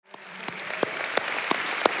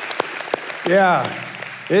Yeah,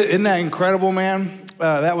 isn't that incredible, man?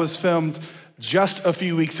 That was filmed just a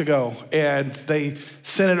few weeks ago, and they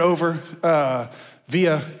sent it over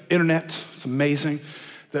via internet. It's amazing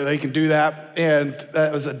that they can do that, and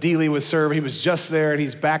that was a deal he was served. He was just there, and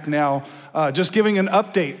he's back now, just giving an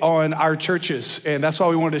update on our churches, and that's why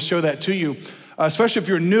we wanted to show that to you. Especially if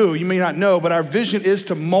you're new, you may not know, but our vision is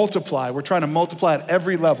to multiply. We're trying to multiply at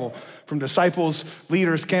every level, from disciples,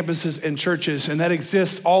 leaders, campuses, and churches, and that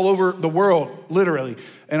exists all over the world, literally,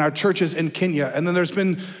 in our churches in Kenya. And then there's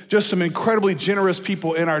been just some incredibly generous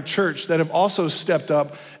people in our church that have also stepped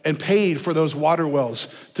up and paid for those water wells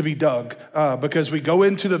to be dug, because we go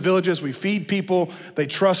into the villages, we feed people, they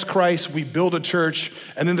trust Christ, we build a church,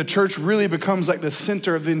 and then the church really becomes like the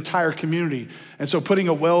center of the entire community. And so putting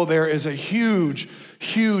a well there is a huge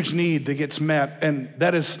need that gets met, and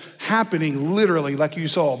that is happening literally, like you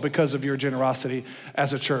saw, because of your generosity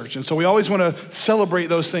as a church. And so we always want to celebrate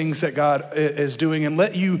those things that God is doing and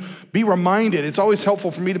let you be reminded. It's always helpful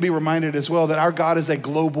for me to be reminded as well that our God is a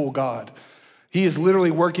global God. He is literally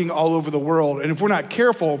working all over the world. And if we're not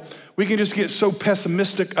careful, we can just get so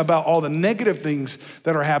pessimistic about all the negative things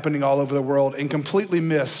that are happening all over the world and completely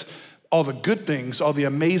miss all the good things, all the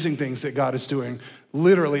amazing things that God is doing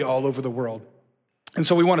literally all over the world. And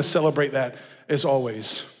so we want to celebrate that as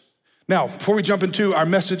always. Now, before we jump into our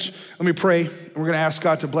message, let me pray. And we're going to ask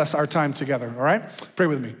God to bless our time together, all right? Pray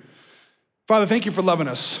with me. Father, thank you for loving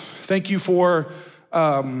us. Thank you for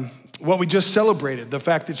what we just celebrated, the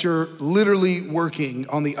fact that you're literally working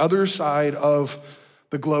on the other side of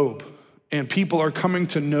the globe, and people are coming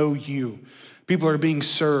to know you. People are being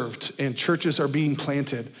served, and churches are being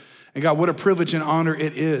planted. And God, what a privilege and honor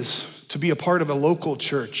it is to be a part of a local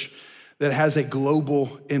church that has a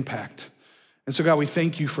global impact. And so God, we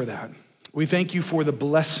thank you for that. We thank you for the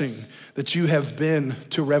blessing that you have been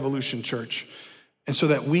to Revolution Church, and so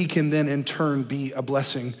that we can then in turn be a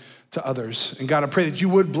blessing to others. And God, I pray that you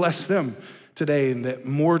would bless them today and that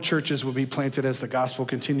more churches will be planted as the gospel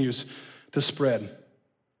continues to spread.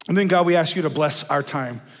 And then God, we ask you to bless our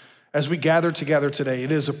time as we gather together today.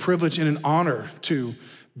 It is a privilege and an honor to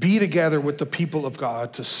be together with the people of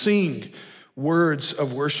God, to sing words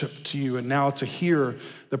of worship to you, and now to hear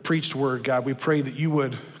the preached word. God, we pray that you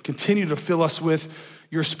would continue to fill us with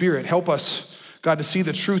your spirit. Help us, God, to see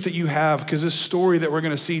the truth that you have, because this story that we're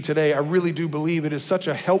going to see today, I really do believe it is such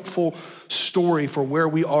a helpful story for where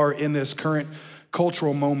we are in this current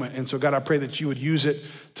cultural moment. And so God, I pray that you would use it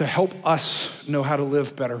to help us know how to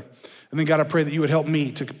live better. And then God, I pray that you would help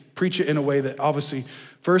me to preach it in a way that obviously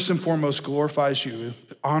first and foremost glorifies you,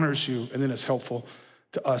 honors you, and then is helpful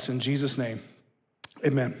to us. In Jesus' name,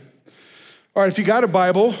 amen. All right, if you got a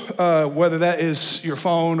Bible, whether that is your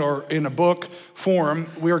phone or in a book form,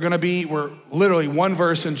 we're literally one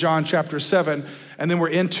verse in John chapter 7, and then we're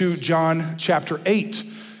into John chapter 8.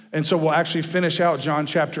 And so we'll actually finish out John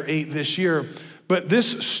chapter 8 this year. But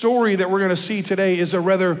this story that we're gonna see today is a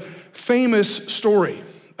rather famous story.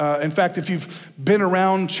 In fact, if you've been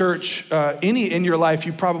around church any in your life,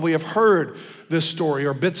 you probably have heard this story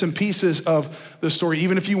or bits and pieces of the story,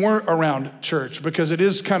 even if you weren't around church, because it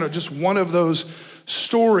is kind of just one of those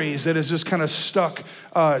stories that is just kind of stuck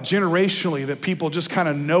generationally that people just kind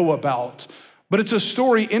of know about. But it's a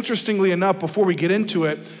story, interestingly enough, before we get into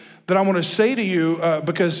it, that I want to say to you,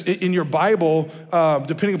 because in your Bible,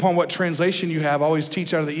 depending upon what translation you have, I always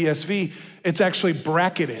teach out of the ESV, it's actually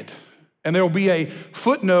bracketed. And there will be a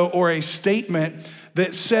footnote or a statement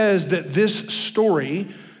that says that this story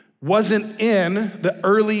wasn't in the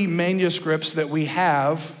early manuscripts that we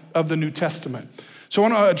have of the New Testament. So I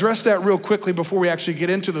want to address that real quickly before we actually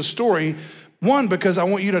get into the story. One, because I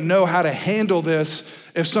want you to know how to handle this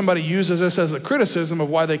if somebody uses this as a criticism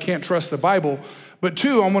of why they can't trust the Bible. But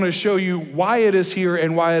two, I want to show you why it is here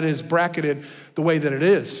and why it is bracketed the way that it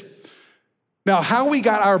is. Now, how we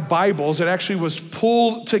got our Bibles, it actually was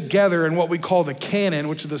pulled together in what we call the canon,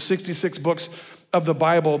 which is the 66 books of the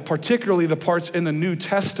Bible, particularly the parts in the New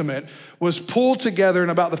Testament, was pulled together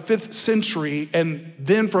in about the 5th century. And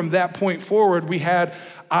then from that point forward, we had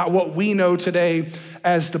what we know today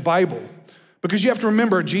as the Bible. Because you have to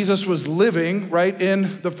remember, Jesus was living, right,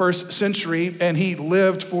 in the 1st century, and he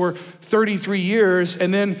lived for 33 years.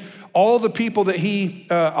 And then all the people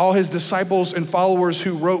that all his disciples and followers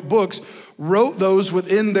who wrote books, wrote those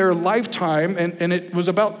within their lifetime. And it was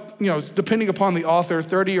about, depending upon the author,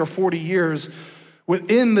 30 or 40 years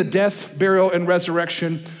within the death, burial, and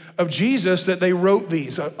resurrection of Jesus that they wrote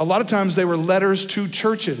these. A lot of times they were letters to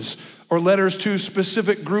churches or letters to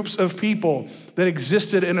specific groups of people that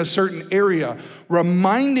existed in a certain area,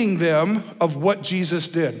 reminding them of what Jesus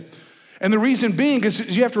did. And the reason being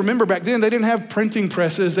is you have to remember back then, they didn't have printing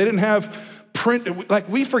presses. They didn't have print, like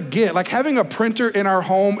we forget, like having a printer in our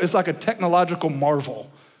home is like a technological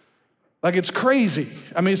marvel. Like it's crazy.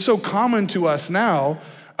 I mean, it's so common to us now,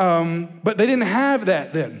 but they didn't have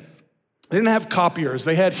that then. They didn't have copiers.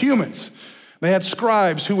 They had humans. They had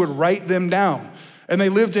scribes who would write them down. And they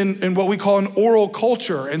lived in what we call an oral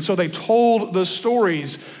culture. And so they told the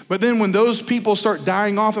stories. But then when those people start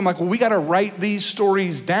dying off, I'm like, well, we got to write these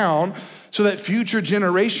stories down so that future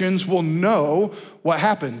generations will know what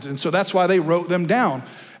happened. And so that's why they wrote them down.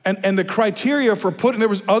 And the criteria for there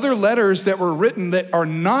was other letters that were written that are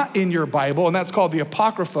not in your Bible, and that's called the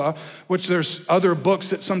Apocrypha, which there's other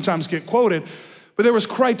books that sometimes get quoted. But there was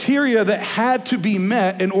criteria that had to be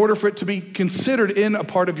met in order for it to be considered in a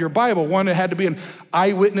part of your Bible. One, it had to be an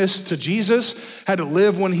eyewitness to Jesus, had to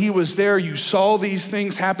live when he was there. You saw these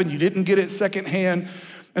things happen. You didn't get it secondhand.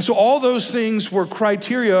 And so all those things were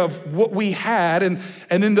criteria of what we had, and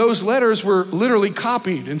then those letters were literally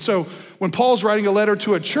copied. And so when Paul's writing a letter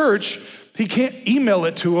to a church, he can't email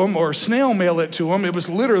it to them or snail mail it to them. It was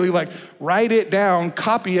literally like, write it down,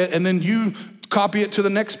 copy it, and then you copy it to the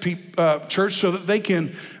next church so that they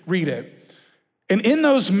can read it. And in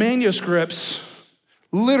those manuscripts,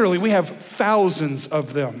 literally, we have thousands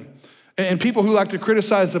of them. And people who like to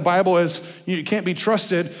criticize the Bible as you can't be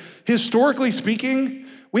trusted, historically speaking,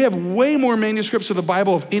 we have way more manuscripts of the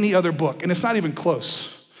Bible of any other book, and it's not even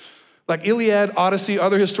close. Like Iliad, Odyssey,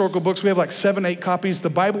 other historical books, we have like 7, 8 copies. The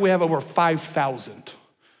Bible, we have over 5,000.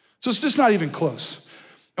 So it's just not even close.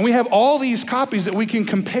 And we have all these copies that we can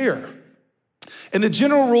compare. And the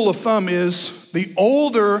general rule of thumb is the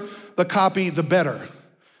older the copy, the better.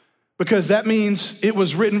 Because that means it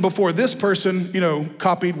was written before this person,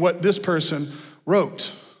 copied what this person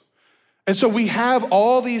wrote. And so we have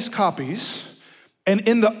all these copies, and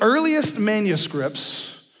in the earliest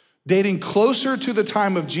manuscripts, dating closer to the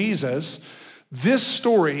time of Jesus, this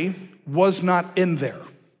story was not in there.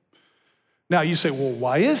 Now you say, well,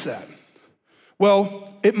 why is that?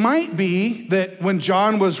 Well, it might be that when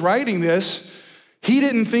John was writing this, he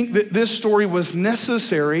didn't think that this story was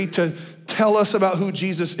necessary to tell us about who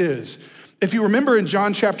Jesus is. If you remember in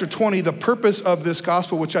John chapter 20, the purpose of this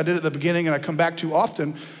gospel, which I did at the beginning and I come back to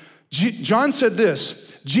often, John said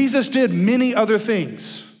this: Jesus did many other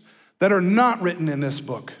things that are not written in this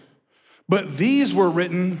book, but these were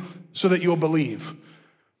written so that you'll believe.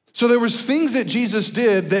 So there was things that Jesus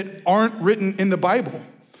did that aren't written in the Bible,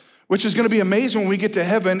 which is going to be amazing when we get to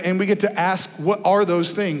heaven and we get to ask, what are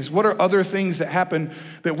those things? What are other things that happen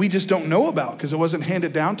that we just don't know about because it wasn't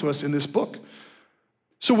handed down to us in this book?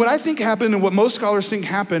 So what I think happened, and what most scholars think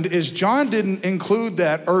happened, is John didn't include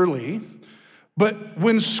that early, but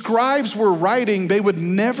when scribes were writing, they would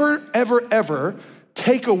never, ever, ever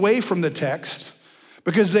take away from the text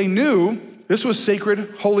because they knew this was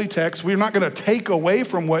sacred, holy text. We're not going to take away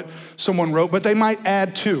from what someone wrote, but they might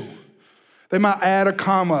add to. They might add a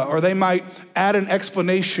comma, or they might add an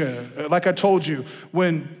explanation. Like I told you,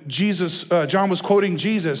 when John was quoting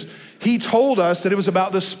Jesus, he told us that it was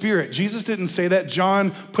about the Spirit. Jesus didn't say that.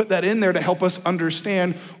 John put that in there to help us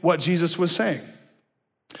understand what Jesus was saying.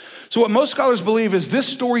 So what most scholars believe is this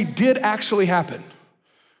story did actually happen.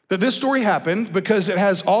 That this story happened because it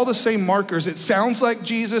has all the same markers. It sounds like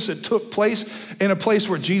Jesus. It took place in a place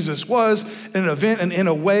where Jesus was, in an event and in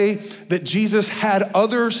a way that Jesus had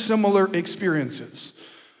other similar experiences.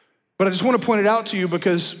 But I just want to point it out to you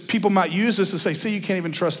because people might use this to say, see, you can't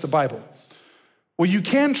even trust the Bible. Well, you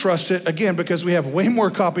can trust it, again, because we have way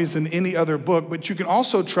more copies than any other book, but you can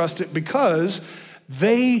also trust it because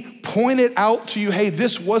they pointed out to you, hey,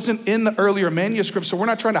 this wasn't in the earlier manuscript, so we're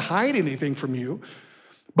not trying to hide anything from you.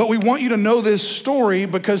 But we want you to know this story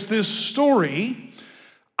because this story,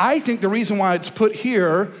 I think the reason why it's put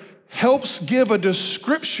here, helps give a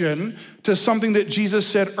description to something that Jesus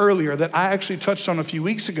said earlier that I actually touched on a few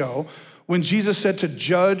weeks ago when Jesus said to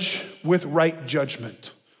judge with right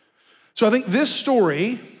judgment. So I think this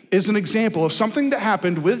story is an example of something that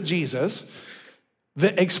happened with Jesus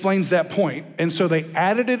that explains that point. And so they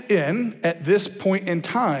added it in at this point in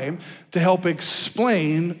time to help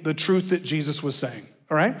explain the truth that Jesus was saying.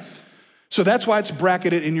 All right? So that's why it's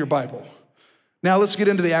bracketed in your Bible. Now let's get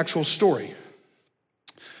into the actual story.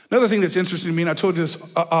 Another thing that's interesting to me, and I told you this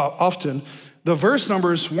often, the verse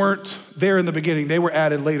numbers weren't there in the beginning. They were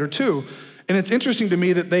added later too. And it's interesting to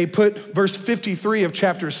me that they put verse 53 of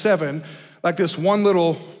chapter 7, like this one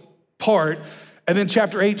little part, and then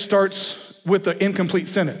chapter 8 starts with the incomplete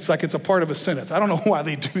sentence, like it's a part of a sentence. I don't know why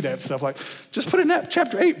they do that stuff. Like, just put it in that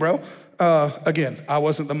chapter 8, bro. Again, I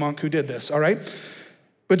wasn't the monk who did this, all right?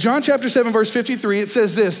 But John chapter 7, verse 53, it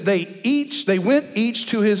says this: they went each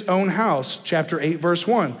to his own house, chapter 8, verse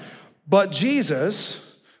 1. But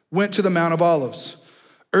Jesus went to the Mount of Olives.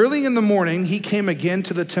 Early in the morning, he came again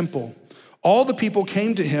to the temple. All the people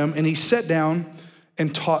came to him, and he sat down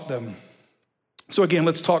and taught them. So again,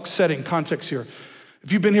 let's talk setting, context here.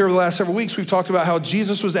 If you've been here the last several weeks, we've talked about how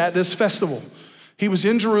Jesus was at this festival. He was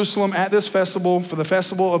in Jerusalem at this festival for the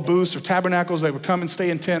festival of booths or tabernacles. They would come and stay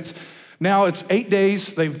in tents. Now it's 8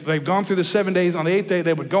 days. They've gone through the 7 days. On the 8th day,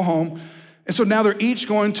 they would go home. And so now they're each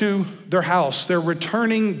going to their house. They're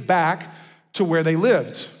returning back to where they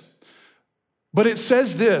lived. But it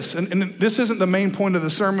says this, and this isn't the main point of the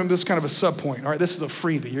sermon, this is kind of a sub point. All right, this is a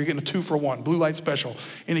freebie. You're getting a 2-for-1, blue light special.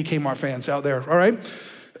 Any Kmart fans out there, all right?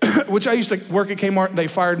 Which I used to work at Kmart, and they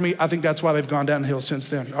fired me. I think that's why they've gone downhill since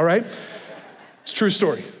then, all right? It's a true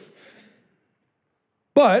story.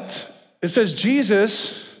 But it says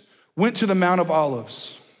Jesus went to the Mount of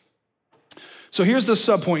Olives. So here's the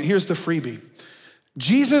sub point, here's the freebie.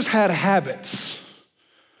 Jesus had habits,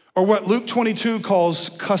 or what Luke 22 calls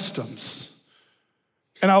customs.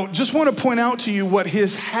 And I just want to point out to you what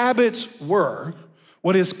his habits were,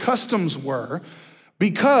 what his customs were,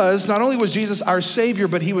 because not only was Jesus our Savior,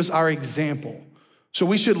 but he was our example. So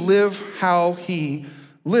we should live how he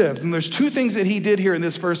lived. And there's 2 things that he did here in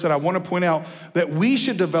this verse that I want to point out that we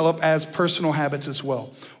should develop as personal habits as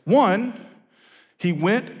well. One, he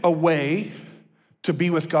went away to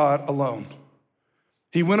be with God alone.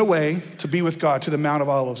 He went away to be with God to the Mount of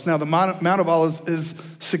Olives. Now, the Mount of Olives is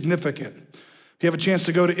significant. If you have a chance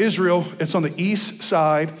to go to Israel, it's on the east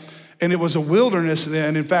side, and it was a wilderness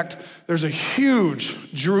then. In fact, there's a huge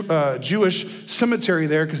Jewish cemetery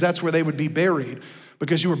there because that's where they would be buried,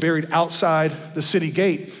 because you were buried outside the city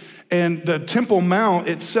gate. And the Temple Mount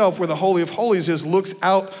itself, where the Holy of Holies is, looks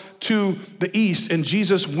out to the east, and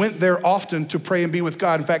Jesus went there often to pray and be with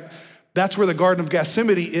God. In fact, that's where the Garden of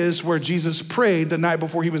Gethsemane is, where Jesus prayed the night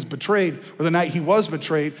before he was betrayed, or the night he was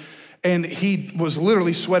betrayed. And he was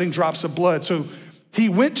literally sweating drops of blood. So he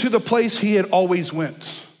went to the place he had always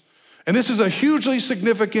went. And this is a hugely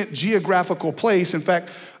significant geographical place. In fact,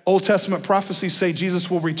 Old Testament prophecies say Jesus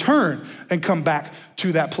will return and come back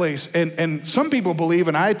to that place. And some people believe,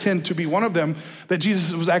 and I tend to be one of them, that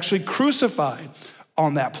Jesus was actually crucified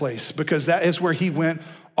on that place because that is where he went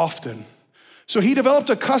often. So he developed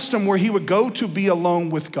a custom where he would go to be alone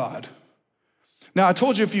with God. Now, I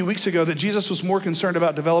told you a few weeks ago that Jesus was more concerned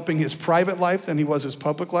about developing his private life than he was his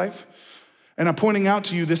public life. And I'm pointing out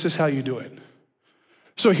to you, this is how you do it.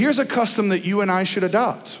 So here's a custom that you and I should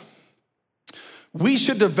adopt. We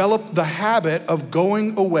should develop the habit of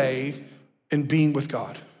going away and being with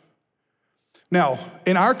God. Now,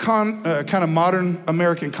 in our kind of modern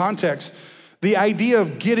American context, the idea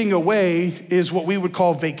of getting away is what we would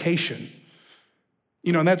call vacation.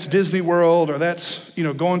 You know, and that's Disney World, or that's,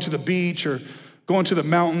 going to the beach, or going to the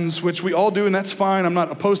mountains, which we all do, and that's fine. I'm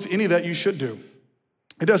not opposed to any of that. You should do.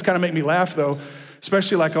 It does kind of make me laugh, though,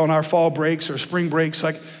 especially like on our fall breaks or spring breaks.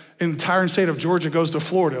 Like, the entire state of Georgia goes to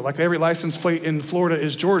Florida. Like, every license plate in Florida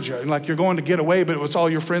is Georgia. And like, you're going to get away, but it was all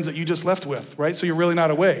your friends that you just left with, right? So you're really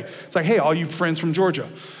not away. It's like, hey, all you friends from Georgia,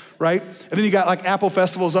 right? And then you got like apple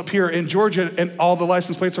festivals up here in Georgia, and all the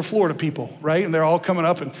license plates are Florida people, right? And they're all coming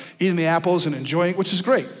up and eating the apples and enjoying, which is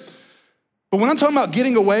great. But when I'm talking about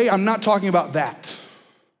getting away, I'm not talking about that.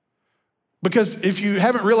 Because if you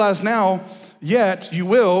haven't realized now yet, you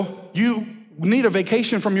will, you need a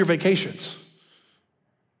vacation from your vacations.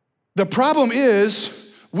 The problem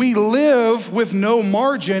is we live with no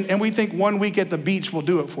margin, and we think 1 week at the beach will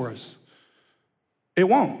do it for us. It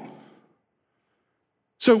won't.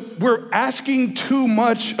 So we're asking too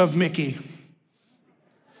much of Mickey.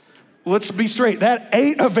 Let's be straight, that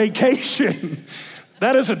ain't a vacation.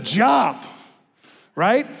 That is a job,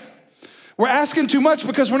 right? We're asking too much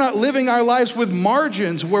because we're not living our lives with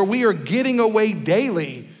margins where we are getting away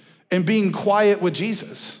daily and being quiet with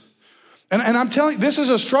Jesus. And I'm telling you, this is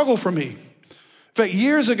a struggle for me. In fact,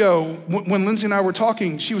 years ago, when Lindsay and I were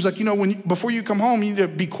talking, she was like, before you come home, you need to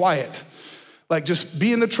be quiet. Like, just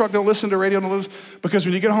be in the truck, don't listen to radio, because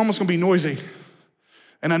when you get home, it's gonna be noisy.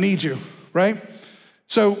 And I need you, right?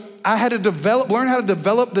 So I had to learn how to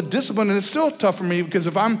develop the discipline, and it's still tough for me because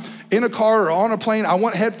if I'm in a car or on a plane, I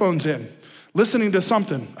want headphones in, listening to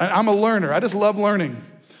something. I'm a learner, I just love learning.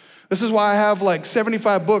 This is why I have like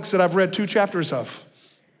 75 books that I've read 2 chapters of,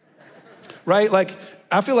 right? Like,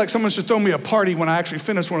 I feel like someone should throw me a party when I actually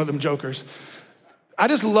finish one of them jokers. I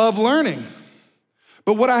just love learning.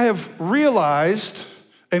 But what I have realized,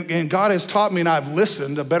 and God has taught me, and I've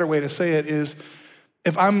listened, a better way to say it is,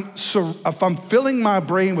 if I'm filling my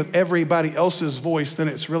brain with everybody else's voice, then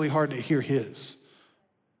it's really hard to hear his.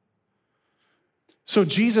 So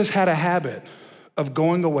Jesus had a habit of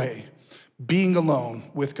going away, being alone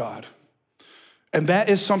with God. And that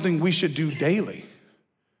is something we should do daily,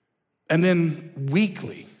 and then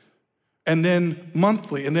weekly, and then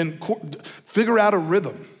monthly, and then figure out a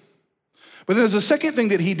rhythm. But then there's a second thing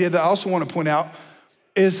that he did that I also want to point out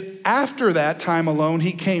is after that time alone,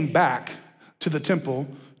 he came back to the temple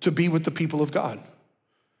to be with the people of God,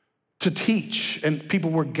 to teach. And people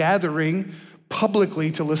were gathering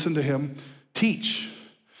publicly to listen to him teach.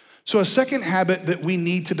 So a second habit that we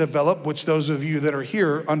need to develop, which those of you that are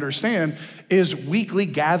here understand, is weekly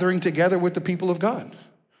gathering together with the people of God.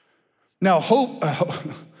 Now,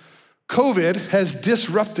 COVID has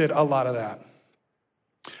disrupted a lot of that.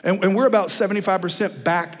 And we're about 75%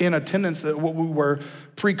 back in attendance at what we were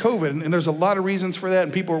pre-COVID. And there's a lot of reasons for that.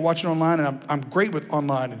 And people are watching online, and I'm great with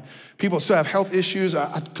online. And people still have health issues.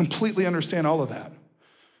 I completely understand all of that.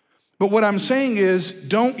 But what I'm saying is,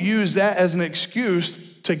 don't use that as an excuse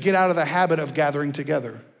to get out of the habit of gathering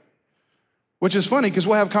together. Which is funny, because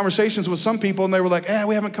we'll have conversations with some people, and they were like,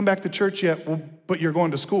 we haven't come back to church yet. Well, but you're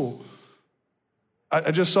going to school.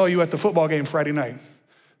 I just saw you at the football game Friday night.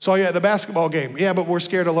 Saw you at the basketball game. Yeah, but we're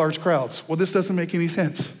scared of large crowds. Well, this doesn't make any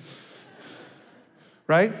sense,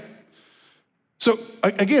 right? So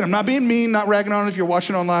again, I'm not being mean, not ragging on it if you're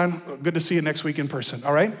watching online. Good to see you next week in person,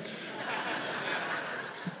 all right?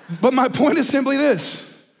 But my point is simply this.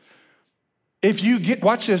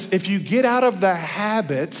 Watch this, if you get out of the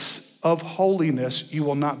habits of holiness, you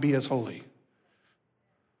will not be as holy.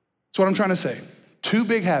 That's what I'm trying to say. Two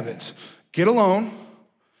big habits: get alone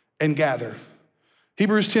and gather.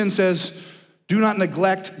 Hebrews 10 says, do not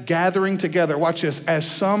neglect gathering together, watch this, as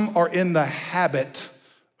some are in the habit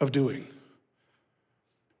of doing.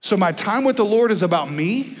 So my time with the Lord is about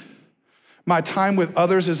me. My time with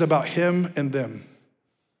others is about him and them.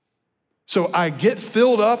 So I get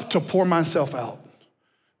filled up to pour myself out.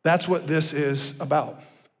 That's what this is about.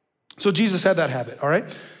 So Jesus had that habit, all right?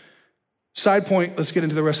 Side point, let's get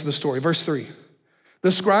into the rest of the story. Verse 3.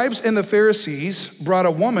 The scribes and the Pharisees brought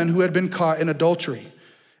a woman who had been caught in adultery.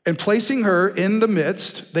 And placing her in the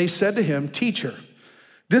midst, they said to him, Teacher,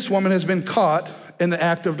 this woman has been caught in the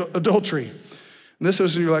act of adultery. And this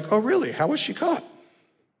is, and you're like, oh, really? How was she caught?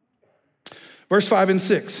 Verse 5 and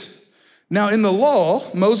 6. Now in the law,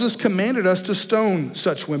 Moses commanded us to stone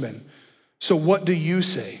such women. So what do you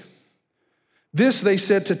say? This they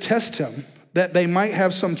said to test him, that they might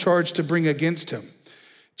have some charge to bring against him.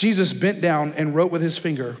 Jesus bent down and wrote with his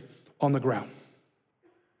finger on the ground.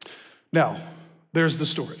 Now, there's the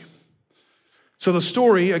story. So the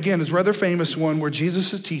story, again, is a rather famous one where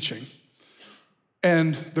Jesus is teaching,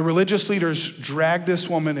 and the religious leaders dragged this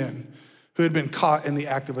woman in who had been caught in the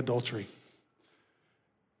act of adultery.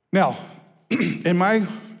 Now, in my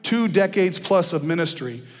 2 decades plus of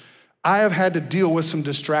ministry, I have had to deal with some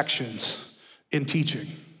distractions in teaching.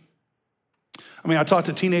 I mean, I taught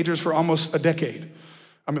to teenagers for almost a decade.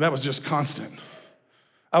 I mean, that was just constant.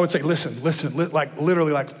 I would say, listen, like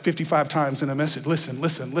literally like 55 times in a message, listen.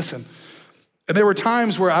 And there were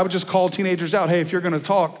times where I would just call teenagers out, hey, if you're gonna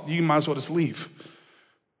talk, you might as well just leave.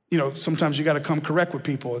 You know, sometimes you gotta come correct with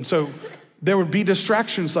people. And so there would be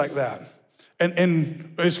distractions like that.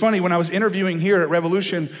 And it's funny, when I was interviewing here at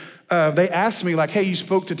Revolution, they asked me like, hey, you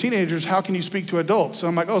spoke to teenagers, how can you speak to adults? So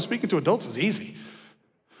I'm like, oh, speaking to adults is easy.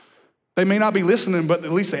 They may not be listening, but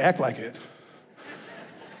at least they act like it.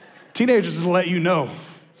 Teenagers will let you know.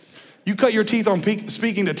 You cut your teeth on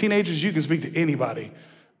speaking to teenagers, you can speak to anybody.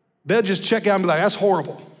 They'll just check out and be like, that's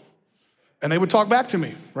horrible. And they would talk back to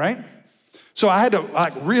me, right? So I had to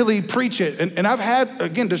like really preach it. And I've had,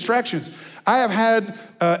 again, distractions. I have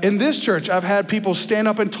had, in this church, I've had people stand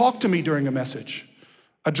up and talk to me during a message.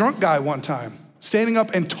 A drunk guy one time, standing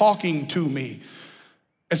up and talking to me.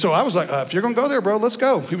 And so I was like, if you're gonna go there, bro, let's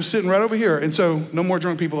go. He was sitting right over here. And so no more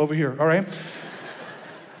drunk people over here, all right?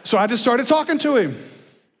 So I just started talking to him.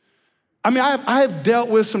 I mean, I have dealt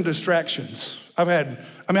with some distractions.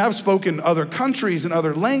 I've spoken other countries and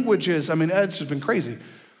other languages. I mean, it's just been crazy.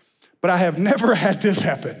 But I have never had this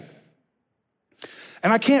happen.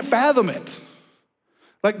 And I can't fathom it.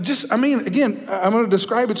 Again, I'm gonna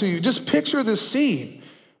describe it to you. Just picture this scene.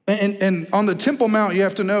 And on the Temple Mount, you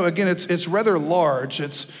have to know, again, it's rather large.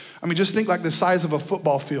 Just think like the size of a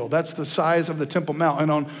football field. That's the size of the Temple Mount.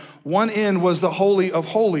 And on one end was the Holy of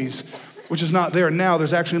Holies, which is not there now.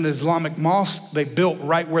 There's actually an Islamic mosque they built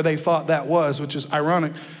right where they thought that was, which is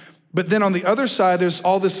ironic. But then on the other side, there's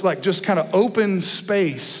all this like just kind of open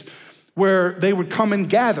space where they would come and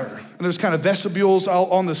gather. And there's kind of vestibules out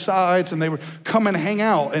on the sides, and they would come and hang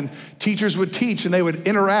out, and teachers would teach and they would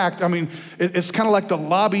interact. I mean, it's kind of like the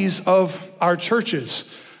lobbies of our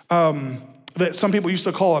churches. that some people used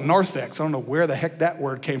to call a narthex. I don't know where the heck that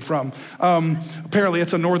word came from. Apparently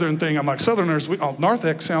it's a northern thing. I'm like, Southerners,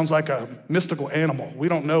 narthex sounds like a mystical animal. We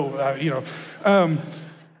don't know,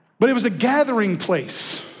 but it was a gathering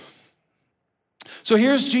place. So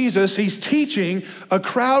here's Jesus, he's teaching, a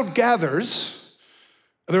crowd gathers,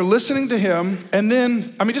 they're listening to him, and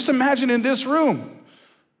then, just imagine in this room,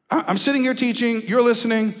 I'm sitting here teaching, you're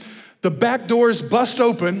listening, the back doors bust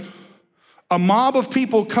open, a mob of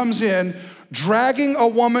people comes in, dragging a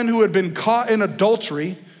woman who had been caught in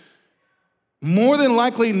adultery, more than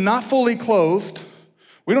likely not fully clothed.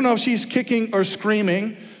 We don't know if she's kicking or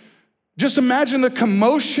screaming. Just imagine the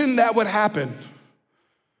commotion that would happen.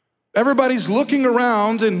 Everybody's looking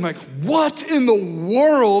around and like, what in the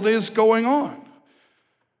world is going on?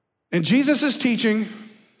 And Jesus is teaching.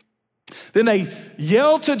 Then they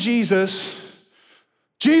yell to Jesus,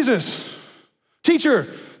 Jesus, teacher,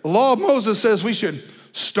 the law of Moses says we should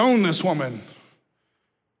stone this woman,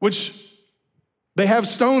 which they have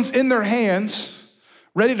stones in their hands,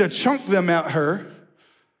 ready to chunk them at her.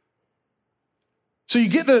 So you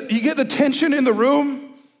get the tension in the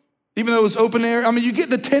room, even though it was open air. You get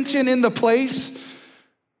the tension in the place.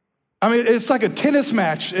 It's like a tennis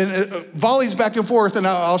match, and it volleys back and forth, and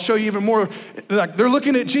I'll show you even more. Like they're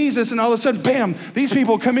looking at Jesus, and all of a sudden, bam, these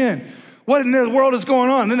people come in. What in the world is going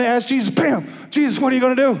on? And then they ask Jesus, bam, Jesus, what are you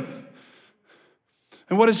gonna do?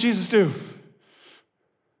 And what does Jesus do?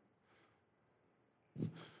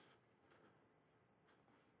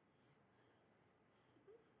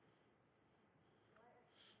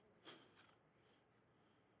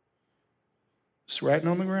 Just writing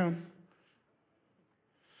on the ground.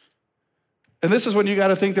 And this is when you got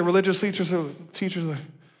to think the religious teachers are like,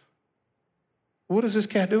 what is this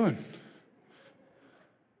cat doing?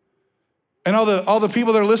 And all the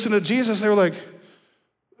people that are listening to Jesus, they were like,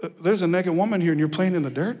 there's a naked woman here and you're playing in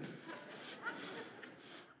the dirt?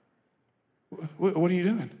 What are you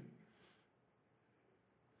doing?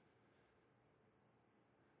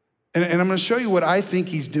 And I'm going to show you what I think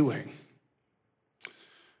he's doing.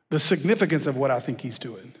 The significance of what I think he's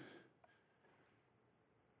doing.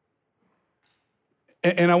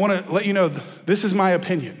 And I want to let you know, this is my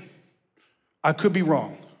opinion. I could be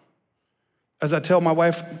wrong. As I tell my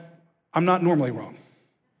wife, I'm not normally wrong.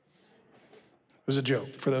 It was a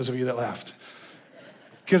joke for those of you that laughed.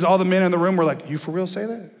 Because all the men in the room were like, you for real say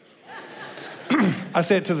that? I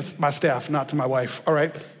say it to my staff, not to my wife, all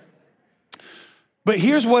right? But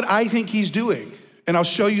here's what I think he's doing, and I'll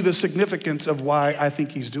show you the significance of why I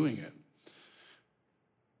think he's doing it.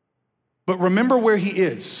 But remember where he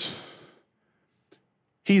is.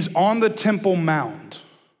 He's on the Temple Mount.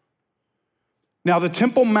 Now, the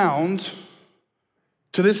Temple Mount,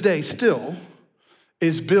 to this day still,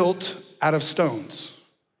 is built out of stones.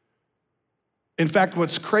 In fact,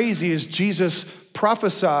 what's crazy is Jesus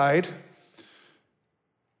prophesied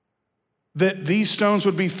that these stones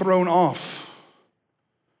would be thrown off.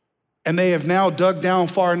 And they have now dug down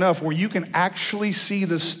far enough where you can actually see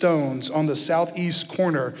the stones on the southeast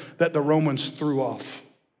corner that the Romans threw off.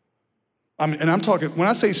 And I'm talking, when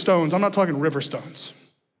I say stones, I'm not talking river stones.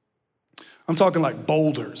 I'm talking like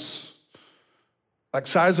boulders, like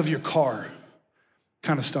size of your car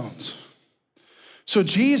kind of stones. So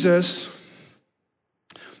Jesus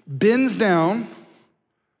bends down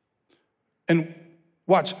and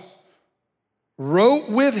watch, wrote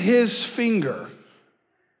with his finger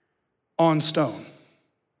on stone.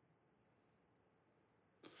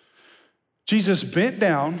 Jesus bent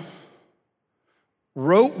down,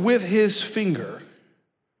 wrote with his finger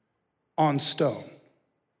on stone.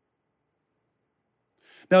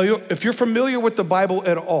 Now, if you're familiar with the Bible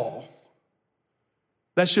at all,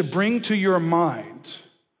 that should bring to your mind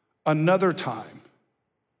another time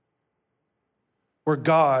where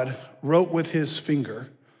God wrote with his finger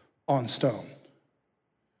on stone.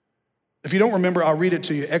 If you don't remember, I'll read it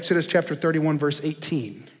to you. Exodus chapter 31, verse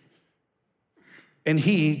 18. And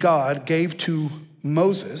he, God, gave to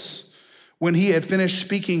Moses, when he had finished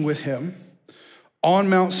speaking with him on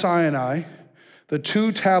Mount Sinai, the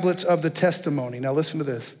 2 tablets of the testimony. Now listen to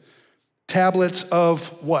this. Tablets of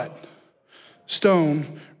what?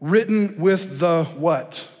 Stone, written with the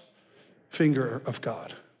what? Finger of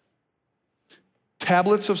God.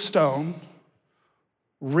 Tablets of stone,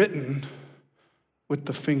 written with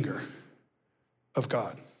the finger of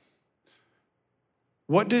God.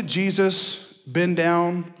 What did Jesus bend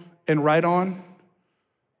down and write on?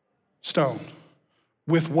 Stone.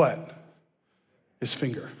 With what? His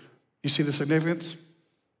finger. You see the significance?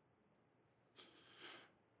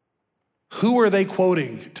 Who are they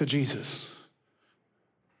quoting to Jesus?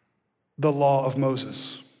 The law of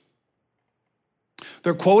Moses.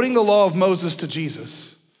 They're quoting the law of Moses to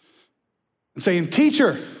Jesus and saying,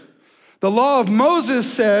 teacher, the law of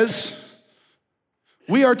Moses says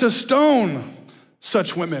we are to stone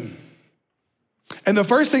such women. And the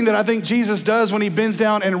first thing that I think Jesus does when he bends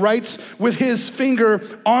down and writes with his finger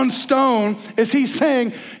on stone is he's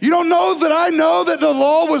saying, you don't know that I know that the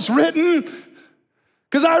law was written?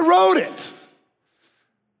 Because I wrote it.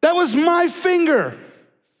 That was my finger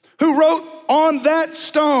who wrote on that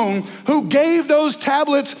stone, who gave those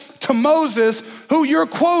tablets to Moses, who you're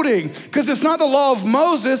quoting. Because it's not the law of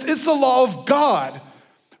Moses, it's the law of God.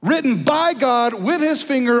 Written by God with his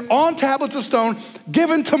finger on tablets of stone,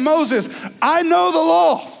 given to Moses. I know the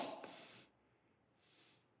law.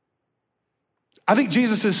 I think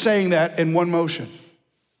Jesus is saying that in one motion.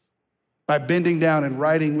 By bending down and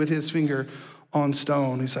writing with his finger on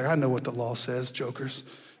stone. He's like, I know what the law says, jokers.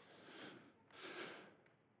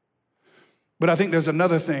 But I think there's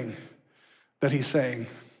another thing that he's saying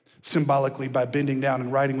symbolically by bending down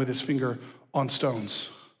and writing with his finger on stones.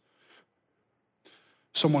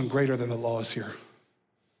 Someone greater than the law is here.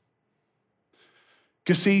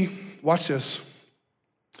 You see, watch this.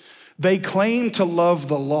 They claim to love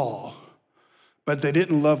the law, but they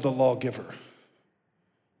didn't love the lawgiver.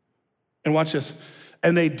 And watch this.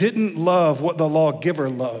 And they didn't love what the lawgiver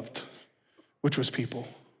loved, which was people.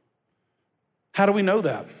 How do we know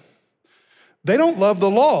that? They don't love the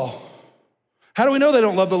law. How do we know they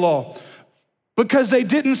don't love the law? Because they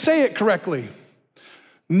didn't say it correctly.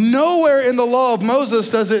 Nowhere in the law of Moses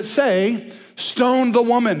does it say, stone the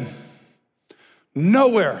woman.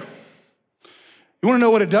 Nowhere. You wanna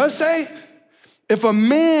know what it does say? If a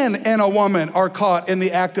man and a woman are caught in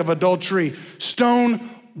the act of adultery, stone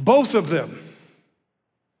both of them.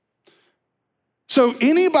 So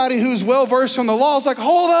anybody who's well-versed in the law is like,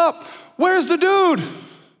 hold up, where's the dude?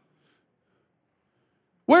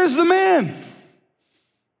 Where's the man?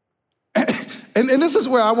 And this is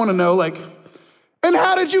where I wanna know, like, and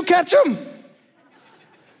how did you catch him?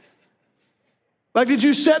 Like, did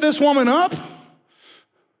you set this woman up?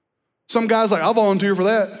 Some guy's like, I'll volunteer for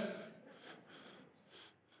that.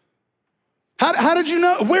 How did you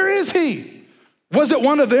know? Where is he? Was it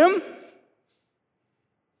one of them?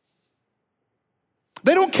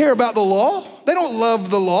 They don't care about the law. They don't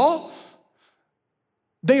love the law.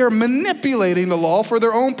 They are manipulating the law for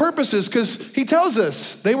their own purposes because he tells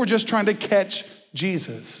us they were just trying to catch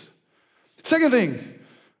Jesus. Second thing,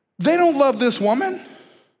 they don't love this woman.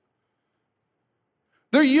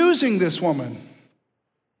 They're using this woman.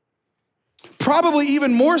 Probably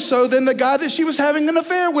even more so than the guy that she was having an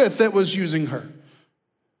affair with that was using her.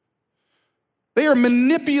 They are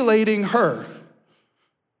manipulating her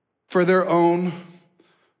for their own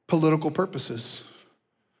political purposes.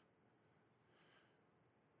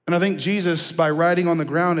 And I think Jesus, by writing on the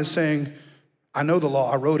ground, is saying, I know the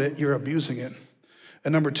law, I wrote it, you're abusing it.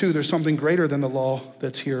 And number two, there's something greater than the law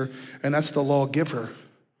that's here, and that's the lawgiver.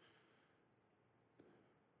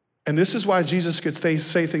 And this is why Jesus could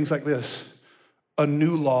say things like this, a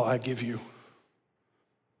new law I give you.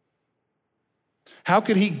 How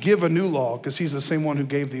could he give a new law? Because he's the same one who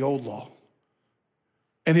gave the old law.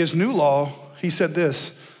 And his new law, he said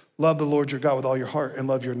this, love the Lord your God with all your heart and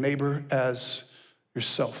love your neighbor as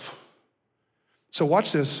yourself. So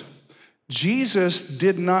watch this. Jesus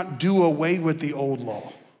did not do away with the old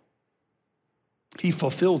law. He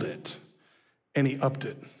fulfilled it and he upped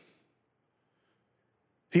it.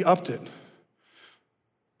 He upped it.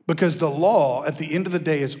 Because the law, at the end of the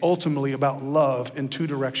day, is ultimately about love in two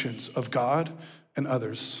directions, of God and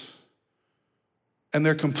others. And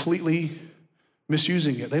they're completely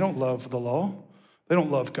misusing it. They don't love the law, they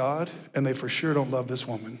don't love God, and they for sure don't love this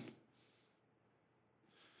woman.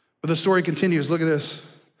 But the story continues, look at this.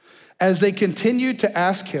 As they continued to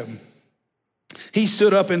ask him, he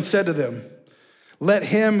stood up and said to them, let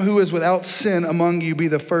him who is without sin among you be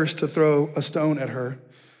the first to throw a stone at her.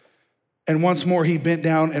 And once more he bent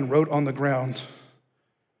down and wrote on the ground.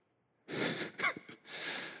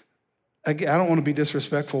 Again, I don't want to be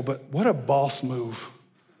disrespectful, but what a boss move.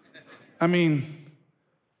 I mean,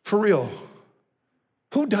 for real,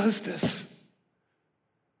 who does this?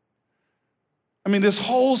 I mean, this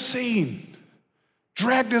whole scene,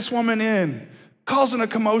 drag this woman in, causing a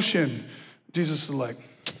commotion. Jesus is like,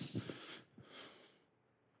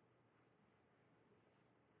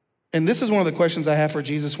 and this is one of the questions I have for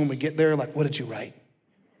Jesus when we get there, like, what did you write?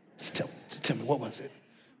 Just tell me, what was it?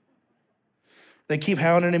 They keep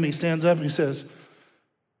hounding him, he stands up and he says,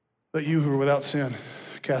 let you who are without sin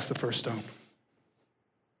cast the first stone.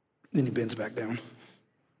 Then he bends back down.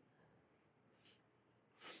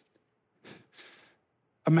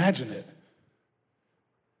 Imagine it.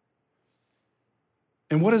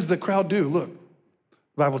 And what does the crowd do? Look,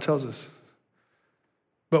 the Bible tells us.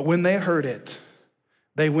 But when they heard it,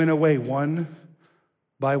 they went away one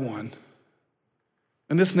by one.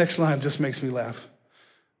 And this next line just makes me laugh,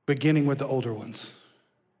 beginning with the older ones.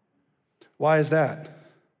 Why is that?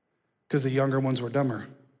 Because the younger ones were dumber.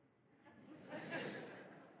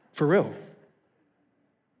 For real.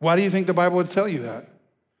 Why do you think the Bible would tell you that?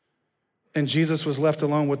 And Jesus was left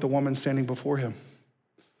alone with the woman standing before him.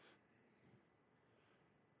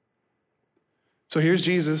 So here's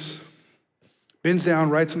Jesus, bends down,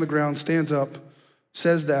 writes on the ground, stands up,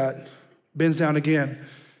 says that, bends down again.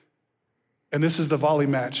 And this is the volley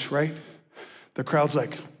match, right? The crowd's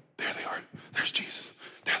like, there they are. There's Jesus.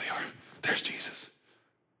 There they are. There's Jesus.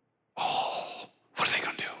 Oh, what are they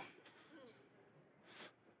going to do?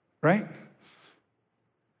 Right?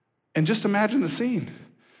 And just imagine the scene.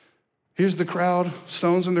 Here's the crowd,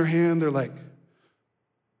 stones in their hand. They're like,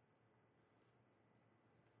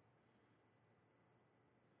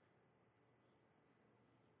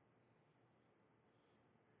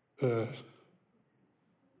 didn't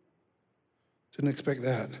expect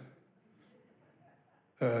that.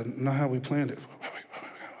 Not how we planned it. What are we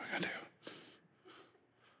going to do?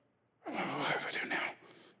 What do I do now?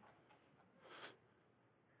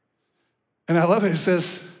 And I love it. It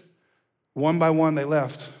says, one by one they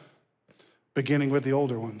left, beginning with the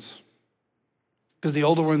older ones. Because the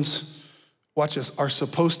older ones, watch this, are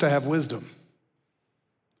supposed to have wisdom.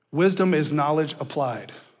 Wisdom is knowledge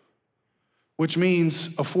applied, which means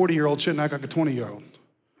a 40-year-old shouldn't act like a 20-year-old.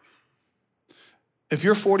 If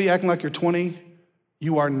you're 40 acting like you're 20,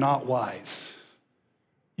 you are not wise.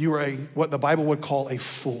 You are what the Bible would call a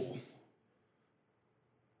fool.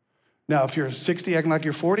 Now, if you're 60 acting like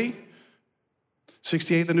you're 40,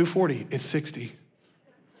 68 the new 40, it's 60.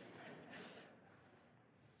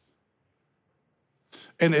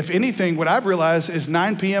 And if anything, what I've realized is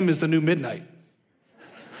 9 p.m. is the new midnight.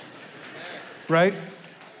 Right?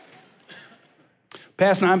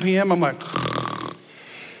 Past 9 p.m., I'm like,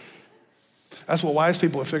 that's what wise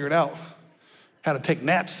people have figured out, how to take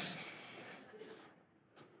naps.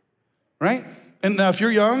 Right? And now if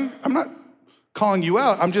you're young, I'm not calling you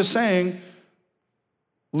out. I'm just saying,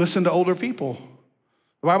 listen to older people.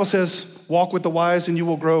 The Bible says, walk with the wise and you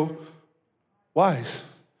will grow wise.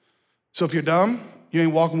 So if you're dumb, you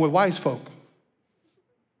ain't walking with wise folk.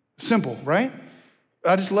 Simple, right?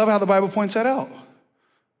 I just love how the Bible points that out.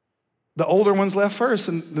 The older ones left first,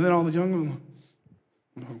 and then all the younger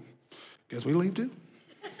ones, guess we leave too.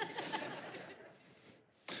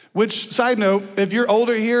 Which, side note, if you're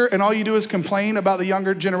older here and all you do is complain about the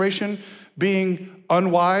younger generation being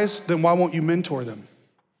unwise, then why won't you mentor them?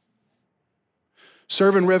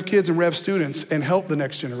 Serve and rev kids and rev students and help the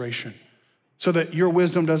next generation so that your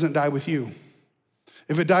wisdom doesn't die with you.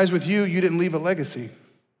 If it dies with you, you didn't leave a legacy.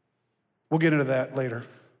 We'll get into that later.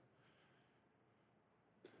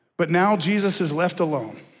 But now Jesus is left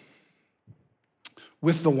alone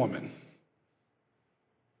with the woman.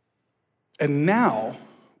 And now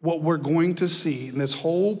what we're going to see in this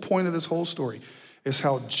whole point of this whole story is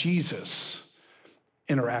how Jesus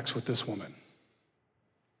interacts with this woman.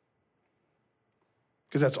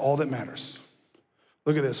 Because that's all that matters.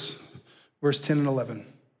 Look at this, verse 10 and 11.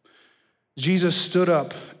 Jesus stood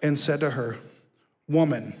up and said to her,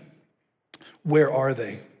 "Woman, where are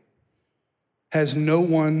they? Has no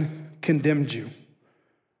one condemned you?"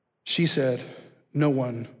 She said, "No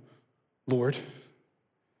one, Lord."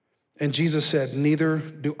 And Jesus said, "Neither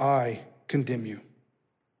do I condemn you.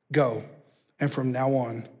 Go, and from now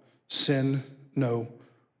on, sin no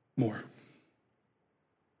more."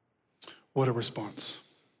 What a response.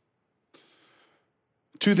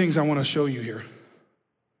 Two things I want to show you here.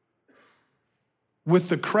 With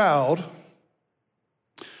the crowd,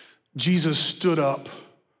 Jesus stood up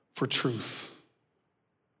for truth.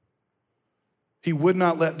 He would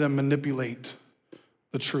not let them manipulate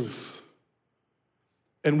the truth.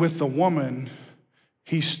 And with the woman,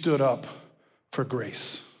 he stood up for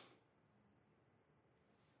grace.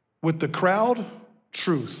 With the crowd,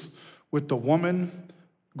 truth. With the woman,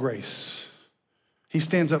 grace. He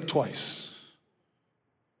stands up twice.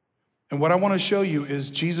 And what I want to show you is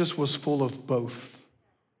Jesus was full of both.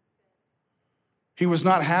 He was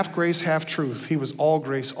not half grace, half truth. He was all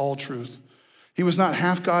grace, all truth. He was not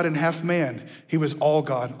half God and half man. He was all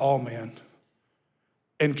God, all man.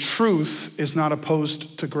 And truth is not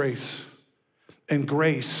opposed to grace. And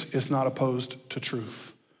grace is not opposed to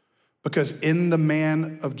truth. Because in the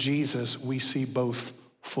man of Jesus, we see both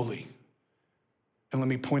fully. And let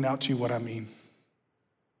me point out to you what I mean.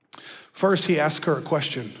 First, he asked her a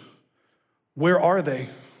question. Where are they?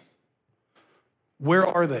 Where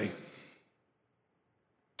are they?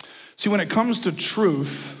 See, when it comes to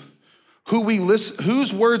truth,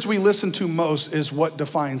 whose words we listen to most is what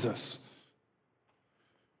defines us.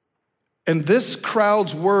 And this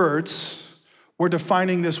crowd's words were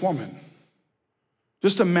defining this woman.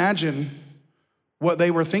 Just imagine what they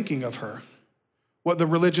were thinking of her, what the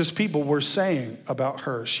religious people were saying about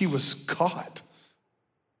her. She was caught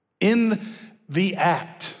in the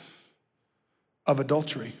act of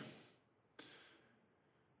adultery.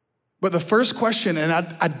 But the first question, and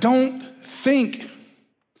I don't think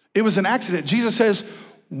it was an accident. Jesus says,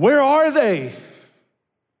 "Where are they?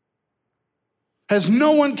 Has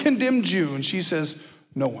no one condemned you?" And she says,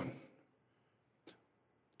 "No one."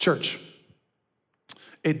 Church,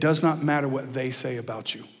 it does not matter what they say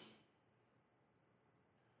about you.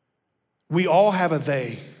 We all have a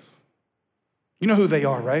they. You know who they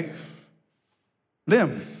are, right?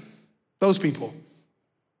 Them, those people.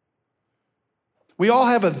 We all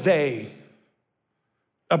have a they,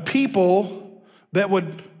 a people that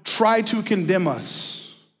would try to condemn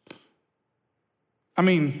us. I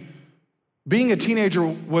mean, being a teenager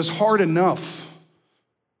was hard enough,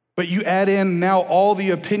 but you add in now all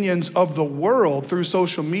the opinions of the world through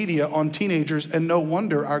social media on teenagers, and no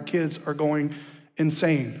wonder our kids are going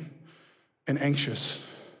insane and anxious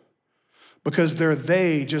because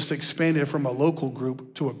they just expanded from a local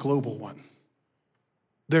group to a global one.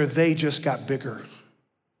 They just got bigger.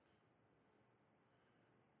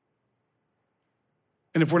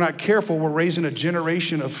 And if we're not careful, we're raising a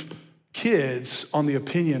generation of kids on the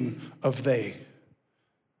opinion of they.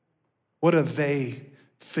 What do they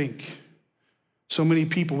think? So many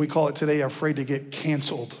people, we call it today, are afraid to get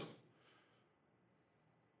canceled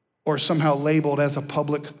or somehow labeled as a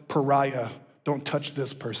public pariah. Don't touch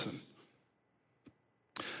this person.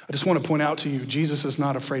 I just want to point out to you, Jesus is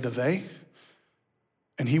not afraid of they,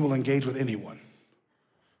 and he will engage with anyone.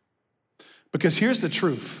 Because here's the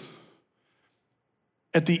truth.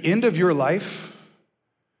 At the end of your life,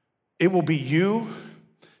 it will be you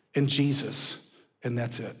and Jesus, and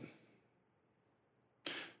that's it.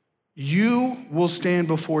 You will stand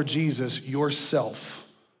before Jesus yourself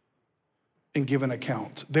and give an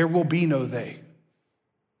account. There will be no they.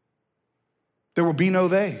 There will be no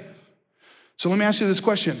they. So let me ask you this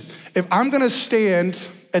question. If I'm gonna stand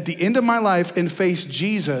at the end of my life and face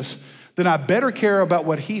Jesus, then I better care about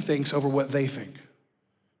what he thinks over what they think.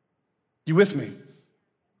 You with me?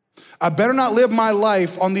 I better not live my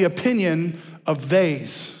life on the opinion of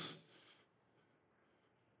theys.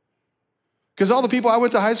 Because all the people I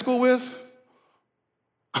went to high school with,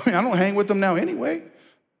 I don't hang with them now anyway.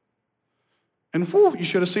 And whew, you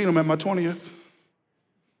should have seen them at my 20th.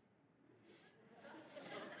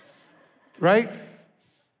 Right?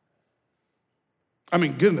 I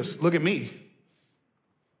mean, goodness, look at me.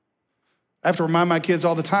 I have to remind my kids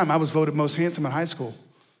all the time, I was voted most handsome in high school.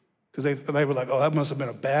 Because they were like, oh, that must have been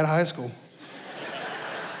a bad high school.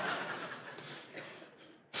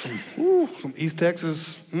 Some East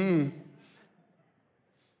Texas.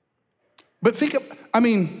 But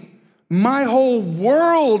my whole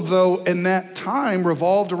world, though, in that time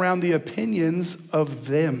revolved around the opinions of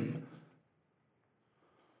them.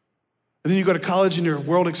 And then you go to college and your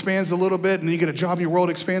world expands a little bit, and then you get a job and your world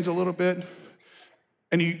expands a little bit.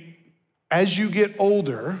 And as you get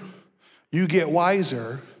older, you get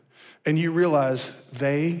wiser, and you realize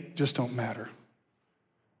they just don't matter.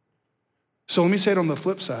 So let me say it on the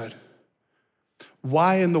flip side.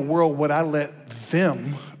 Why in the world would I let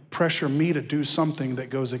them pressure me to do something that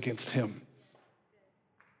goes against him?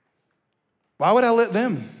 Why would I let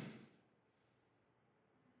them?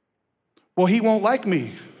 Well, he won't like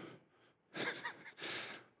me.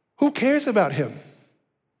 Who cares about him?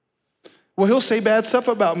 Well, he'll say bad stuff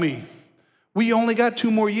about me. We only got 2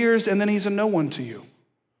 more years and then he's a no one to you.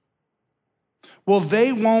 Well,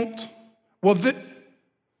 they won't. Where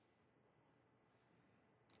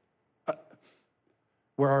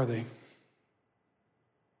are they?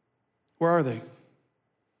 Where are they?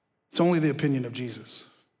 It's only the opinion of Jesus.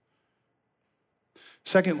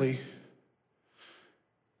 Secondly,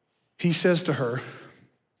 he says to her,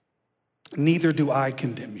 neither do I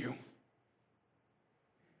condemn you.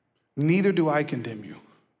 Neither do I condemn you.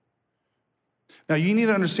 Now, you need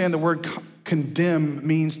to understand the word condemn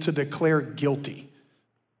means to declare guilty.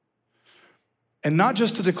 And not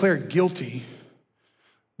just to declare guilty,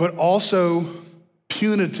 but also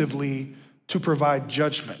punitively to provide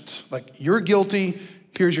judgment. Like, you're guilty,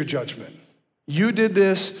 here's your judgment. You did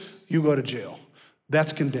this, you go to jail.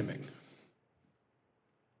 That's condemning.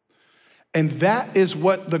 And that is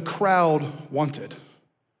what the crowd wanted.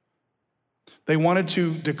 They wanted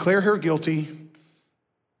to declare her guilty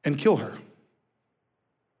and kill her.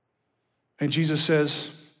 And Jesus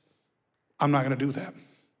says, I'm not gonna do that.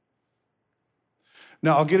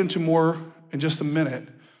 Now, I'll get into more in just a minute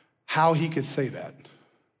how he could say that.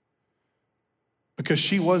 Because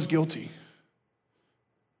she was guilty,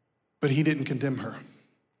 but he didn't condemn her.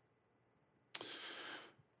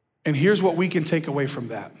 And here's what we can take away from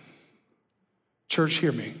that. Church,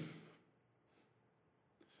 hear me.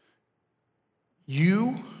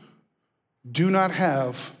 You do not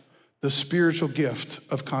have the spiritual gift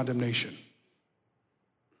of condemnation.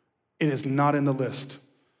 It is not in the list.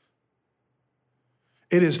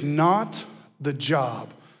 It is not the job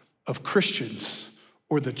of Christians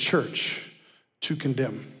or the church to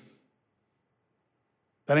condemn.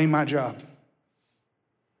 That ain't my job.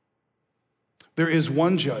 There is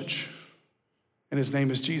one judge, and his name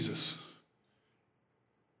is Jesus.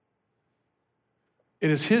 It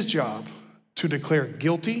is his job to declare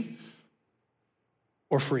guilty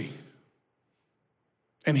or free.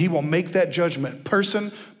 And he will make that judgment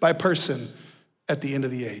person by person at the end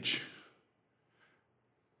of the age.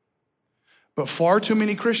 But far too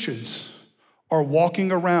many Christians are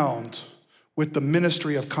walking around with the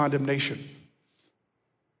ministry of condemnation,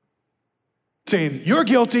 saying, you're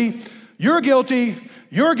guilty, you're guilty,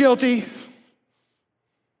 you're guilty.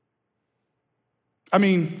 I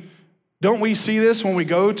mean, don't we see this when we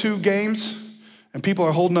go to games and people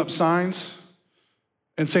are holding up signs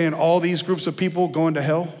and saying all these groups of people going to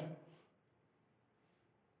hell?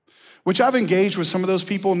 Which I've engaged with some of those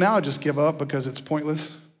people. Now I just give up because it's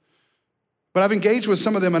pointless. But I've engaged with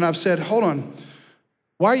some of them and I've said, hold on,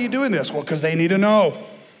 why are you doing this? Well, because they need to know.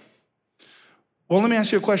 Well, let me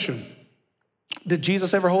ask you a question. Did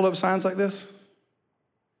Jesus ever hold up signs like this?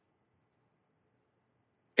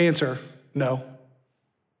 Answer, no.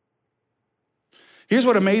 Here's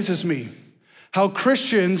what amazes me, how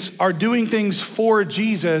Christians are doing things for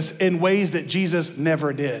Jesus in ways that Jesus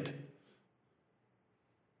never did.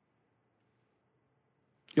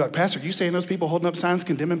 You're like, Pastor, you saying those people holding up signs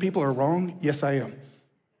condemning people are wrong? Yes, I am.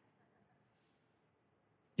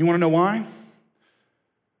 You wanna know why?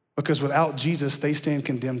 Because without Jesus, they stand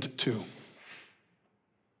condemned too.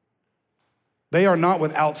 They are not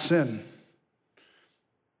without sin.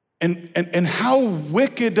 And how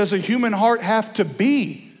wicked does a human heart have to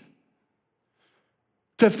be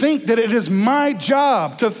to think that it is my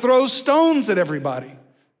job to throw stones at everybody?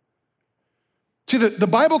 See, the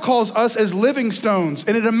Bible calls us as living stones,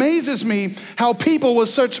 and it amazes me how people with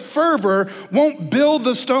such fervor won't build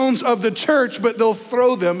the stones of the church, but they'll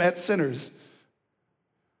throw them at sinners.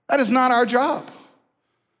 That is not our job.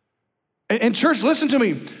 And church, listen to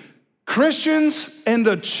me. Christians and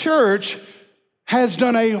the church has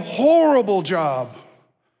done a horrible job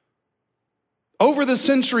over the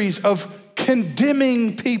centuries of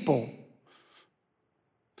condemning people.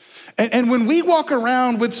 And when we walk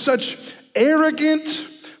around with such arrogant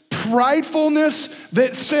pridefulness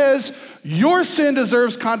that says, your sin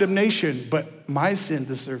deserves condemnation, but my sin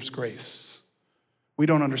deserves grace, we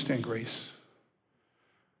don't understand grace.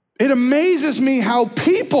 It amazes me how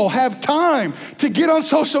people have time to get on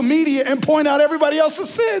social media and point out everybody else's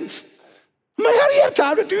sins. I'm like, how do you have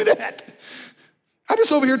time to do that? I'm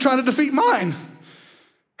just over here trying to defeat mine.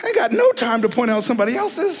 I ain't got no time to point out somebody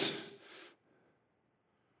else's.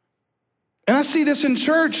 And I see this in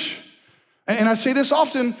church. And I say this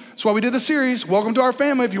often. That's why we did the series, Welcome to Our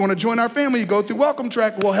Family. If you want to join our family, you go through Welcome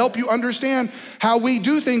Track. We'll help you understand how we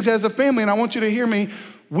do things as a family. And I want you to hear me.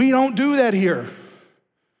 We don't do that here.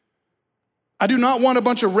 I do not want a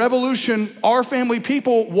bunch of Revolution, Our Family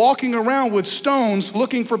people walking around with stones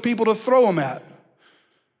looking for people to throw them at.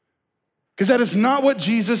 Because that is not what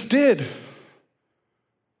Jesus did.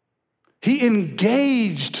 He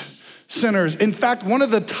engaged sinners. In fact, one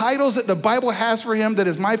of the titles that the Bible has for him that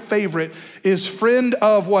is my favorite is friend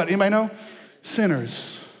of what? Anybody know?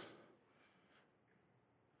 Sinners.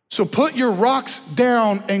 So put your rocks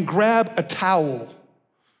down and grab a towel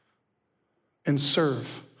and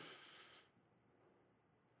serve.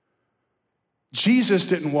 Jesus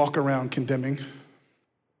didn't walk around condemning.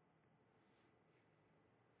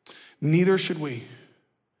 Neither should we.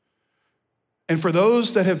 And for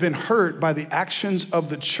those that have been hurt by the actions of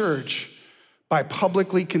the church, by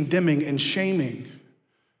publicly condemning and shaming,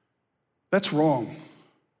 that's wrong.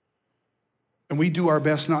 And we do our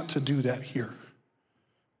best not to do that here.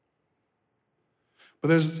 But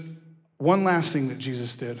there's one last thing that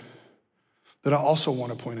Jesus did that I also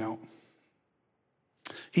want to point out.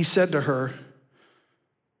 He said to her,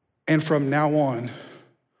 and from now on,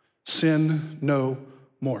 sin no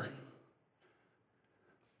more.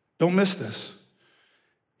 Don't miss this.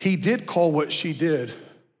 He did call what she did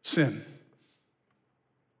sin.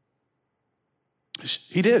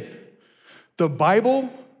 He did. The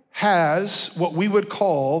Bible has what we would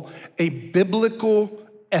call a biblical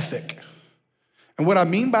ethic. And what I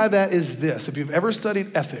mean by that is this. If you've ever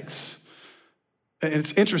studied ethics, and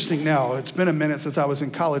it's interesting now, it's been a minute since I was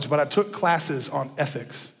in college, but I took classes on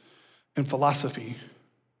ethics and philosophy.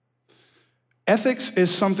 Ethics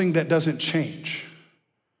is something that doesn't change.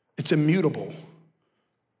 It's immutable.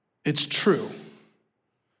 It's true.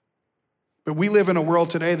 But we live in a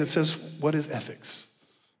world today that says, what is ethics?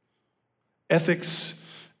 Ethics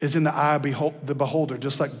is in the eye of the beholder,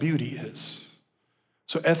 just like beauty is.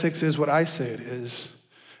 So ethics is what I say it is.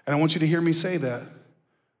 And I want you to hear me say that.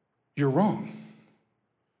 You're wrong.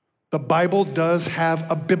 The Bible does have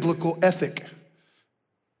a biblical ethic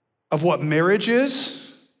of what marriage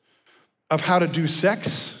is, of how to do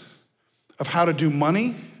sex, of how to do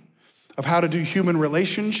money, of how to do human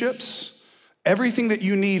relationships. Everything that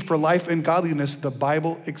you need for life and godliness, the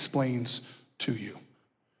Bible explains to you.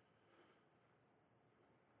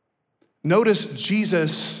 Notice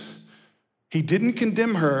Jesus, he didn't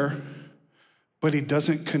condemn her, but he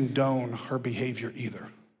doesn't condone her behavior either.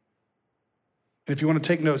 And if you want to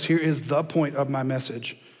take notes, here is the point of my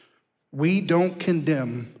message. We don't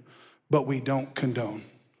condemn, but we don't condone.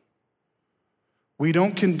 We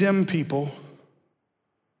don't condemn people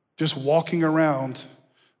just walking around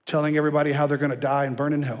telling everybody how they're going to die and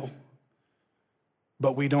burn in hell,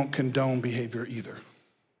 but we don't condone behavior either.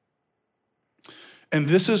 And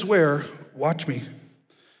this is where, watch me,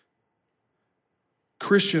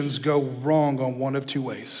 Christians go wrong on one of two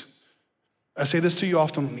ways. I say this to you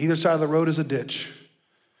often, either side of the road is a ditch.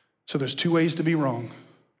 So there's two ways to be wrong.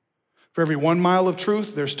 For every 1 mile of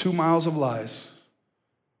truth, there's 2 miles of lies.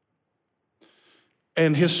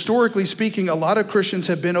 And historically speaking, a lot of Christians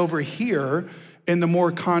have been over here in the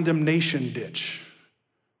more condemnation ditch,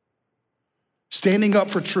 standing up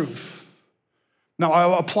for truth. Now,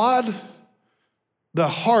 I applaud the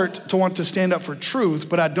heart to want to stand up for truth,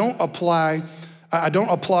 but I don't applaud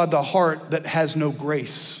the heart that has no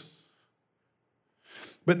grace.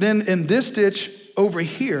 But then in this ditch over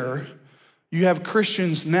here, you have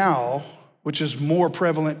Christians now, which is more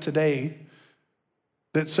prevalent today,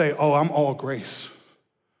 that say, oh, I'm all grace.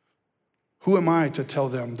 Who am I to tell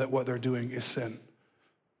them that what they're doing is sin?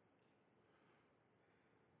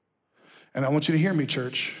 And I want you to hear me,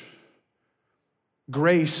 church.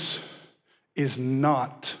 Grace is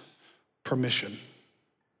not permission.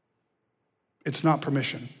 It's not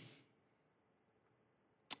permission.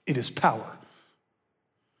 It is power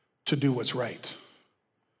to do what's right,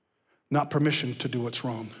 not permission to do what's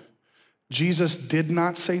wrong. Jesus did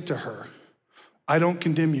not say to her, I don't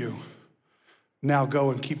condemn you. Now go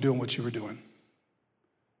and keep doing what you were doing.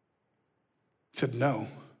 He said, no,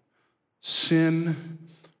 sin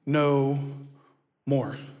no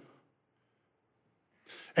more.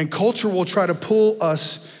 And culture will try to pull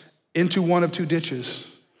us into one of two ditches.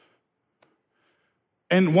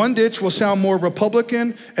 And one ditch will sound more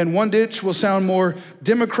Republican, and one ditch will sound more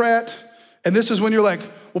Democrat. And this is when you're like,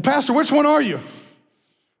 well, Pastor, which one are you?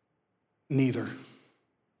 Neither.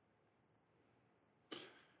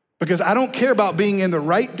 Because I don't care about being in the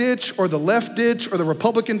right ditch or the left ditch or the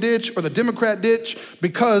Republican ditch or the Democrat ditch,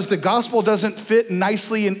 because the gospel doesn't fit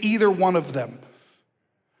nicely in either one of them.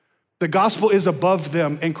 The gospel is above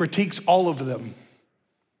them and critiques all of them.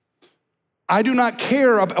 I do not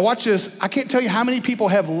care, watch this, I can't tell you how many people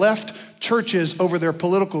have left churches over their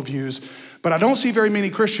political views, but I don't see very many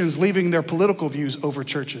Christians leaving their political views over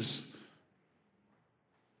churches.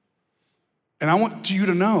 And I want you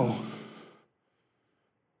to know,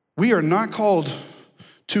 we are not called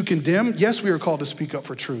to condemn. Yes, we are called to speak up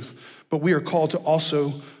for truth, but we are called to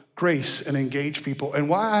also grace and engage people. And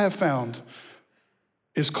what I have found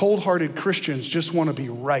is cold-hearted Christians just want to be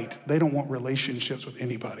right. They don't want relationships with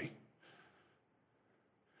anybody.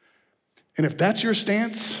 And if that's your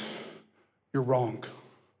stance, you're wrong,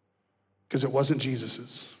 because it wasn't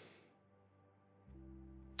Jesus's.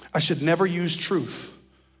 I should never use truth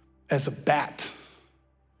as a bat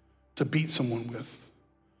to beat someone with,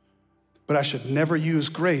 but I should never use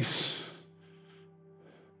grace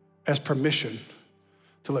as permission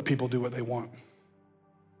to let people do what they want.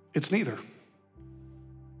 It's neither.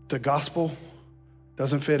 The gospel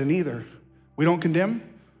doesn't fit in either. We don't condemn,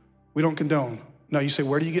 we don't condone. Now you say,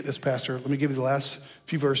 where do you get this, Pastor? Let me give you the last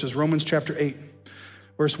few verses. Romans chapter 8,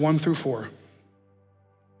 verse 1 through 4.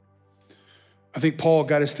 I think Paul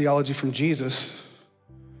got his theology from Jesus.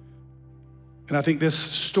 And I think this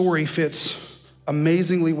story fits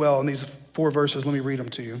amazingly well in these 4 verses. Let me read them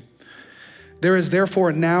to you. There is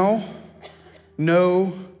therefore now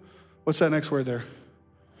no, what's that next word there?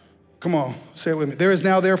 Come on, say it with me. There is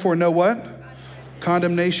now therefore no what?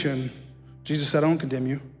 Condemnation. Jesus said, I don't condemn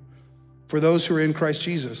you. for those who are in Christ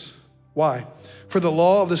Jesus. Why? For the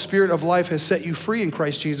law of the Spirit of life has set you free in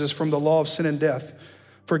Christ Jesus from the law of sin and death.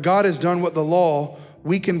 For God has done what the law,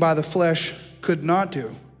 weakened by the flesh, could not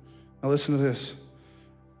do. Now listen to this.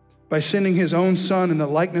 By sending his own son in the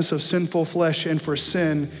likeness of sinful flesh, and for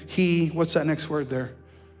sin, he, what's that next word there?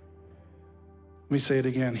 Let me say it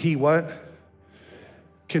again. He what?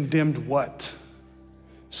 Condemned what?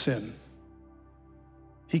 Sin.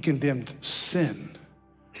 He condemned sin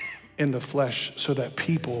in the flesh so that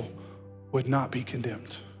people would not be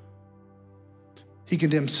condemned. He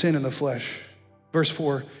condemned sin in the flesh. Verse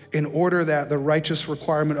 4, in order that the righteous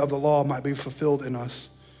requirement of the law might be fulfilled in us,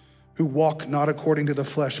 who walk not according to the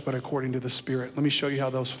flesh, but according to the Spirit. Let me show you how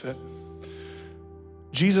those fit.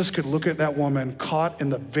 Jesus could look at that woman caught in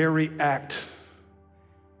the very act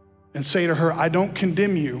and say to her, I don't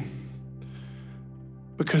condemn you,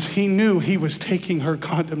 because he knew he was taking her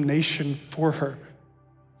condemnation for her.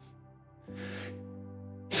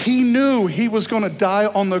 He knew he was going to die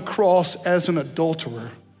on the cross as an adulterer.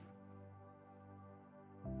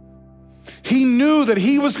 He knew that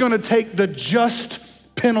he was going to take the just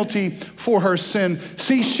penalty for her sin.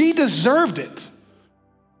 See, she deserved it.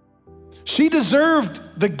 She deserved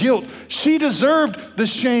the guilt. She deserved the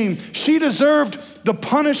shame. She deserved the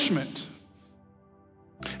punishment.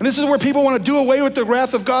 And this is where people want to do away with the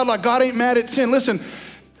wrath of God, like God ain't mad at sin. Listen,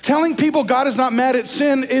 telling people God is not mad at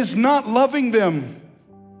sin is not loving them.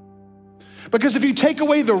 Because if you take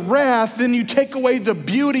away the wrath, then you take away the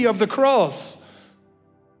beauty of the cross.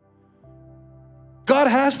 God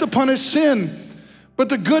has to punish sin, but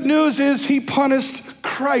the good news is he punished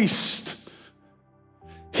Christ.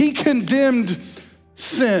 He condemned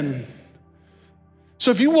sin.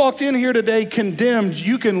 So if you walked in here today condemned,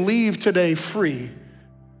 you can leave today free,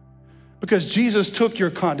 because Jesus took your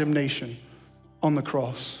condemnation on the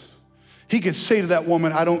cross. He could say to that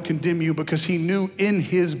woman, I don't condemn you, because he knew in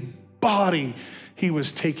his body he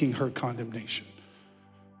was taking her condemnation.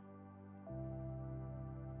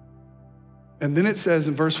 And then it says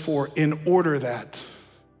in verse 4, in order that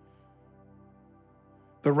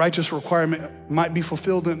the righteous requirement might be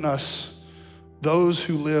fulfilled in us, those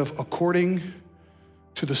who live according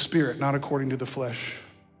to the Spirit, not according to the flesh.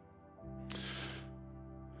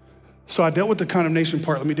 So I dealt with the condemnation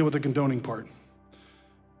part. Let me deal with the condoning part.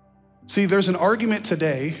 See, there's an argument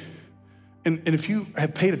today, and if you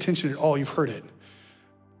have paid attention at all, you've heard it,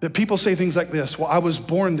 that people say things like this, well, I was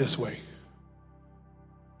born this way.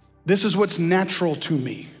 This is what's natural to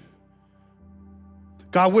me.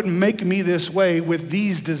 God wouldn't make me this way with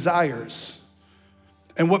these desires.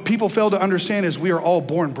 And what people fail to understand is we are all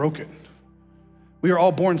born broken. We are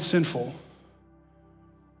all born sinful.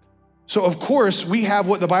 So of course, we have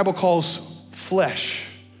what the Bible calls flesh.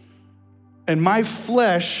 And my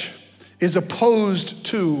flesh is opposed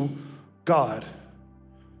to God.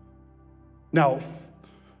 Now,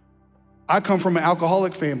 I come from an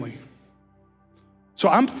alcoholic family. So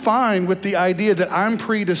I'm fine with the idea that I'm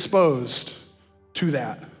predisposed to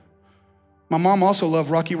that. My mom also loved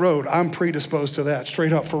Rocky Road. I'm predisposed to that,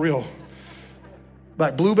 straight up, for real.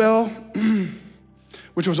 Like Bluebell,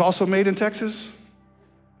 which was also made in Texas.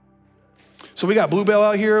 So we got Bluebell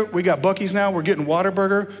out here. We got Buc-ee's now. We're getting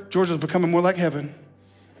Whataburger. Georgia's becoming more like heaven.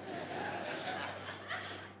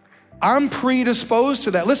 I'm predisposed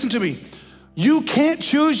to that. Listen to me. You can't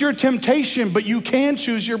choose your temptation, but you can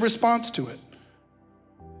choose your response to it.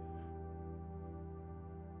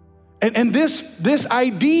 And this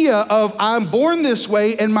idea of I'm born this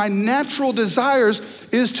way and my natural desires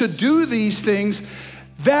is to do these things,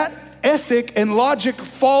 that ethic and logic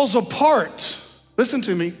falls apart. Listen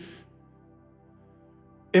to me.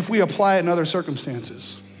 If we apply it in other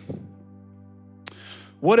circumstances.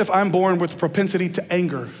 What if I'm born with propensity to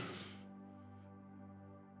anger?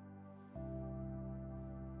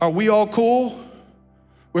 Are we all cool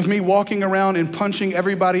with me walking around and punching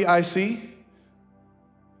everybody I see?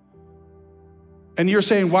 And you're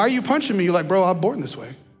saying, why are you punching me? You're like, bro, I'm born this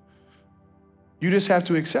way. You just have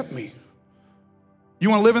to accept me. You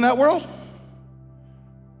want to live in that world?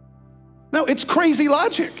 No, it's crazy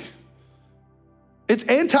logic. It's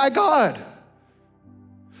anti-God.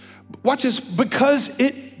 Watch this, because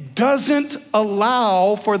it doesn't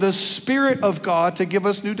allow for the Spirit of God to give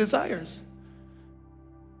us new desires.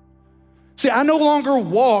 See, I no longer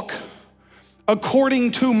walk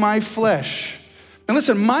according to my flesh. And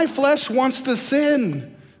listen, my flesh wants to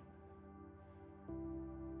sin.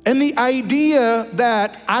 And the idea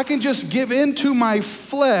that I can just give in to my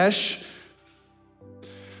flesh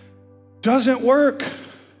doesn't work.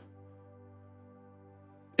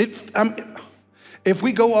 If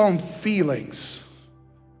we go on feelings,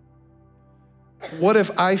 what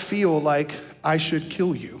if I feel like I should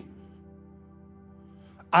kill you?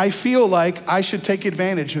 I feel like I should take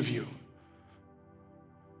advantage of you.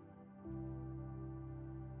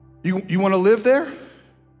 You want to live there?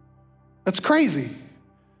 That's crazy.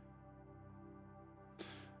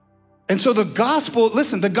 And so the gospel,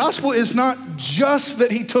 listen, the gospel is not just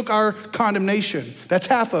that he took our condemnation. That's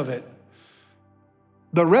half of it.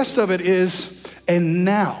 The rest of it is, and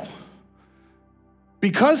now,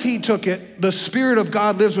 because he took it, the Spirit of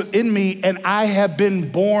God lives within me and I have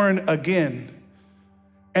been born again.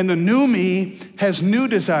 And the new me has new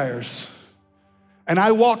desires. And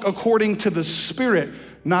I walk according to the Spirit,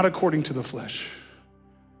 not according to the flesh.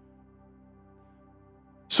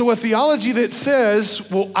 So a theology that says,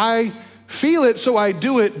 well, I feel it, so I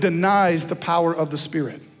do it, denies the power of the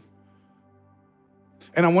Spirit.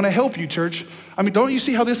 And I want to help you, church. I mean, don't you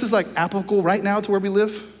see how this is like applicable right now to where we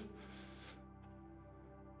live?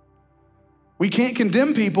 We can't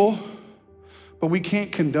condemn people, but we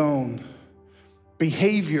can't condone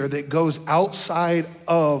behavior that goes outside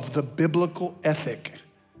of the biblical ethic,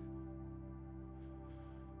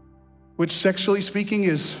 which sexually speaking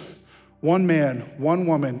is one man, one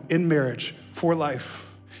woman in marriage for life.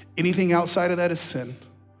 Anything outside of that is sin.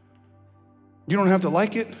 You don't have to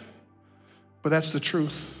like it, but that's the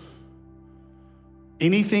truth.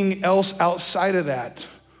 Anything else outside of that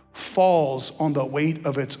falls on the weight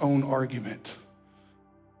of its own argument.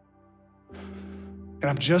 And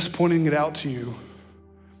I'm just pointing it out to you.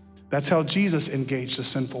 That's how Jesus engaged a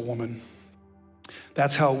sinful woman.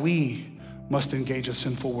 That's how we must engage a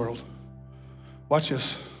sinful world. Watch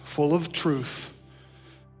this, full of truth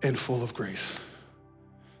and full of grace.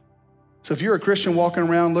 So if you're a Christian walking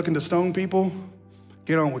around looking to stone people,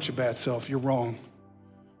 get on with your bad self, you're wrong.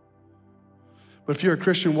 But if you're a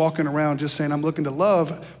Christian walking around just saying, I'm looking to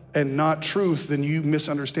love and not truth, then you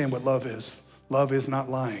misunderstand what love is. Love is not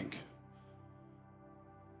lying.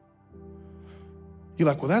 You're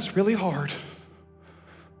like, well, that's really hard.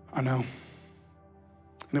 I know.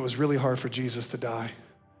 And it was really hard for Jesus to die.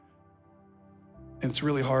 And it's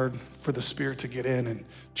really hard for the Spirit to get in and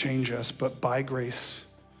change us, but by grace,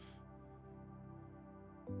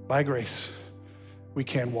 we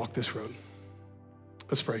can walk this road.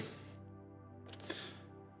 Let's pray.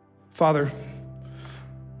 Father,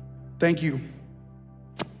 thank you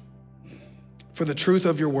for the truth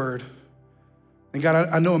of your word. And God,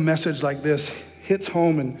 I know a message like this hits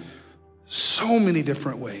home in so many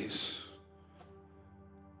different ways.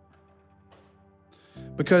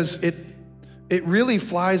 Because it really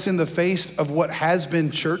flies in the face of what has been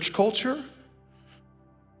church culture,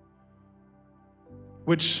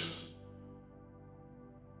 which,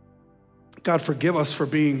 God, forgive us for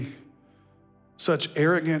being such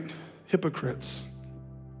arrogant hypocrites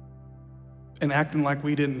and acting like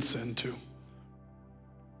we didn't sin too.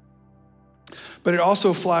 But it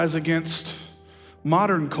also flies against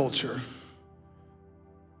modern culture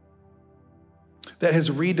that has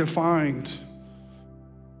redefined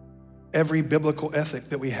every biblical ethic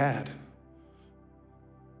that we had.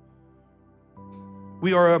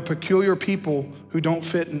 We are a peculiar people who don't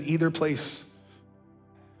fit in either place.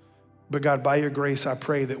 But God, by your grace, I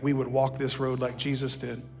pray that we would walk this road like Jesus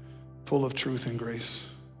did, full of truth and grace.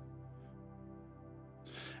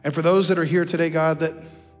 And for those that are here today, God, that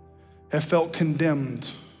have felt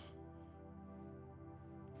condemned,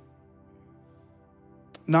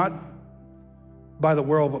 not by the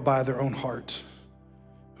world, but by their own heart,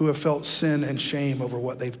 who have felt sin and shame over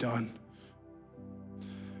what they've done.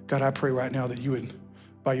 God, I pray right now that you would,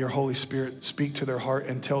 by your Holy Spirit, speak to their heart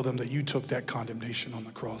and tell them that you took that condemnation on the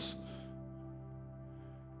cross,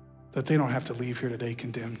 that they don't have to leave here today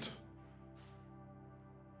condemned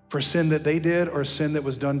for sin that they did or sin that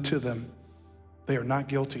was done to them. They are not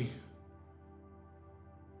guilty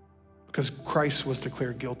because Christ was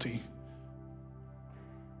declared guilty.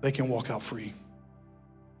 They can walk out free.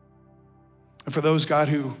 And for those, God,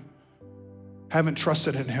 who haven't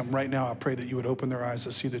trusted in him right now, I pray that you would open their eyes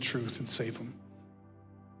to see the truth and save them.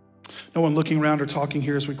 No one looking around or talking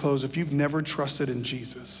here as we close, if you've never trusted in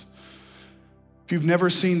Jesus, if you've never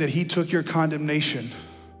seen that he took your condemnation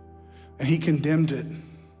and he condemned it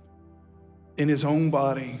in his own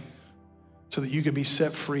body so that you could be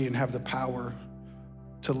set free and have the power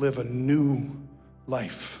to live a new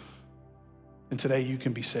life. And today you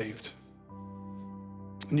can be saved.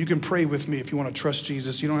 And you can pray with me if you want to trust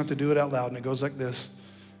Jesus. You don't have to do it out loud. And it goes like this.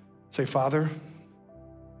 Say, Father,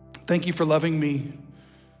 thank you for loving me,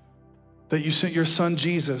 that you sent your son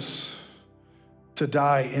Jesus to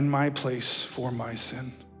die in my place for my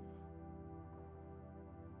sin.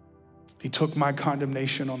 He took my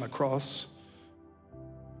condemnation on the cross.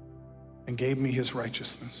 and gave me his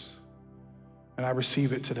righteousness. And I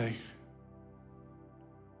receive it today.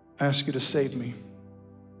 I ask you to save me.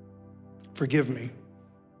 Forgive me.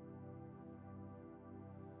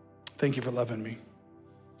 Thank you for loving me.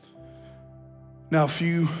 Now, if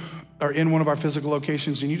you are in one of our physical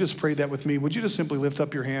locations and you just prayed that with me, would you just simply lift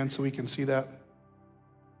up your hand so we can see that?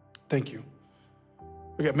 Thank you.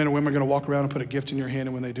 We got men and women going to walk around and put a gift in your hand,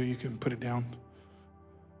 and when they do, you can put it down.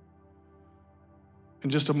 In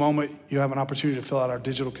just a moment, you have an opportunity to fill out our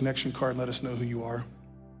digital connection card and let us know who you are.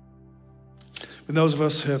 But those of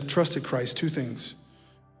us who have trusted Christ, two things.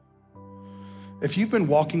 If you've been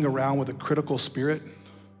walking around with a critical spirit,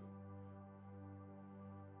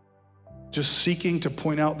 just seeking to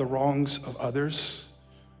point out the wrongs of others,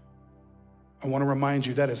 I want to remind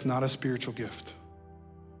you that is not a spiritual gift.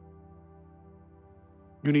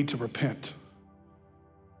 You need to repent.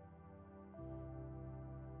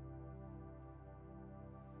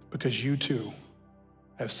 Because you too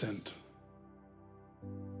have sinned.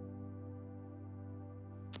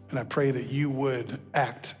 And I pray that you would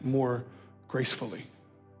act more gracefully.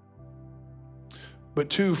 But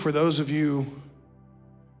two, for those of you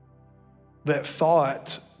that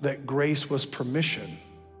thought that grace was permission,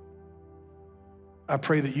 I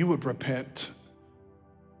pray that you would repent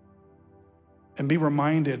and be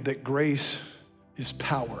reminded that grace is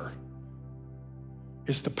power.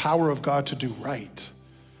 It's the power of God to do right,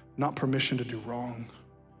 not permission to do wrong.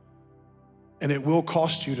 And it will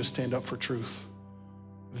cost you to stand up for truth.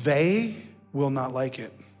 They will not like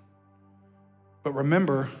it. But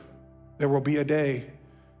remember, there will be a day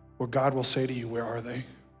where God will say to you, where are they?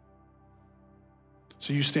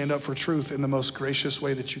 So you stand up for truth in the most gracious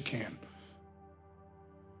way that you can.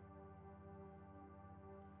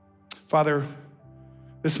 Father,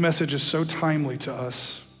 this message is so timely to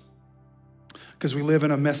us because we live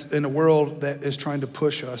in a world that is trying to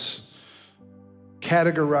push us,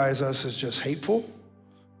 categorize us as just hateful,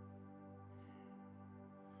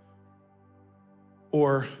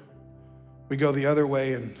 or we go the other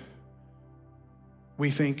way and we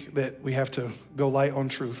think that we have to go light on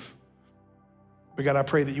truth. But God, I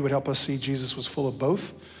pray that you would help us see Jesus was full of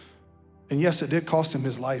both. And yes, it did cost him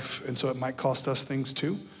his life, and so it might cost us things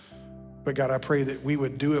too. But God, I pray that we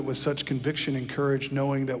would do it with such conviction and courage,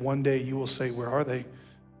 knowing that one day you will say, where are they?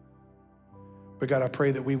 But God, I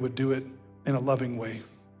pray that we would do it in a loving way.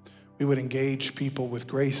 We would engage people with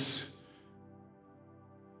grace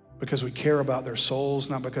because we care about their souls,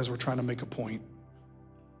 not because we're trying to make a point.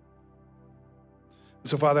 And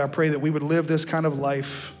so, Father, I pray that we would live this kind of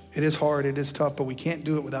life. It is hard, it is tough, but we can't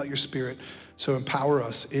do it without your Spirit. So empower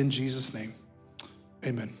us in Jesus' name.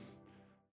 Amen.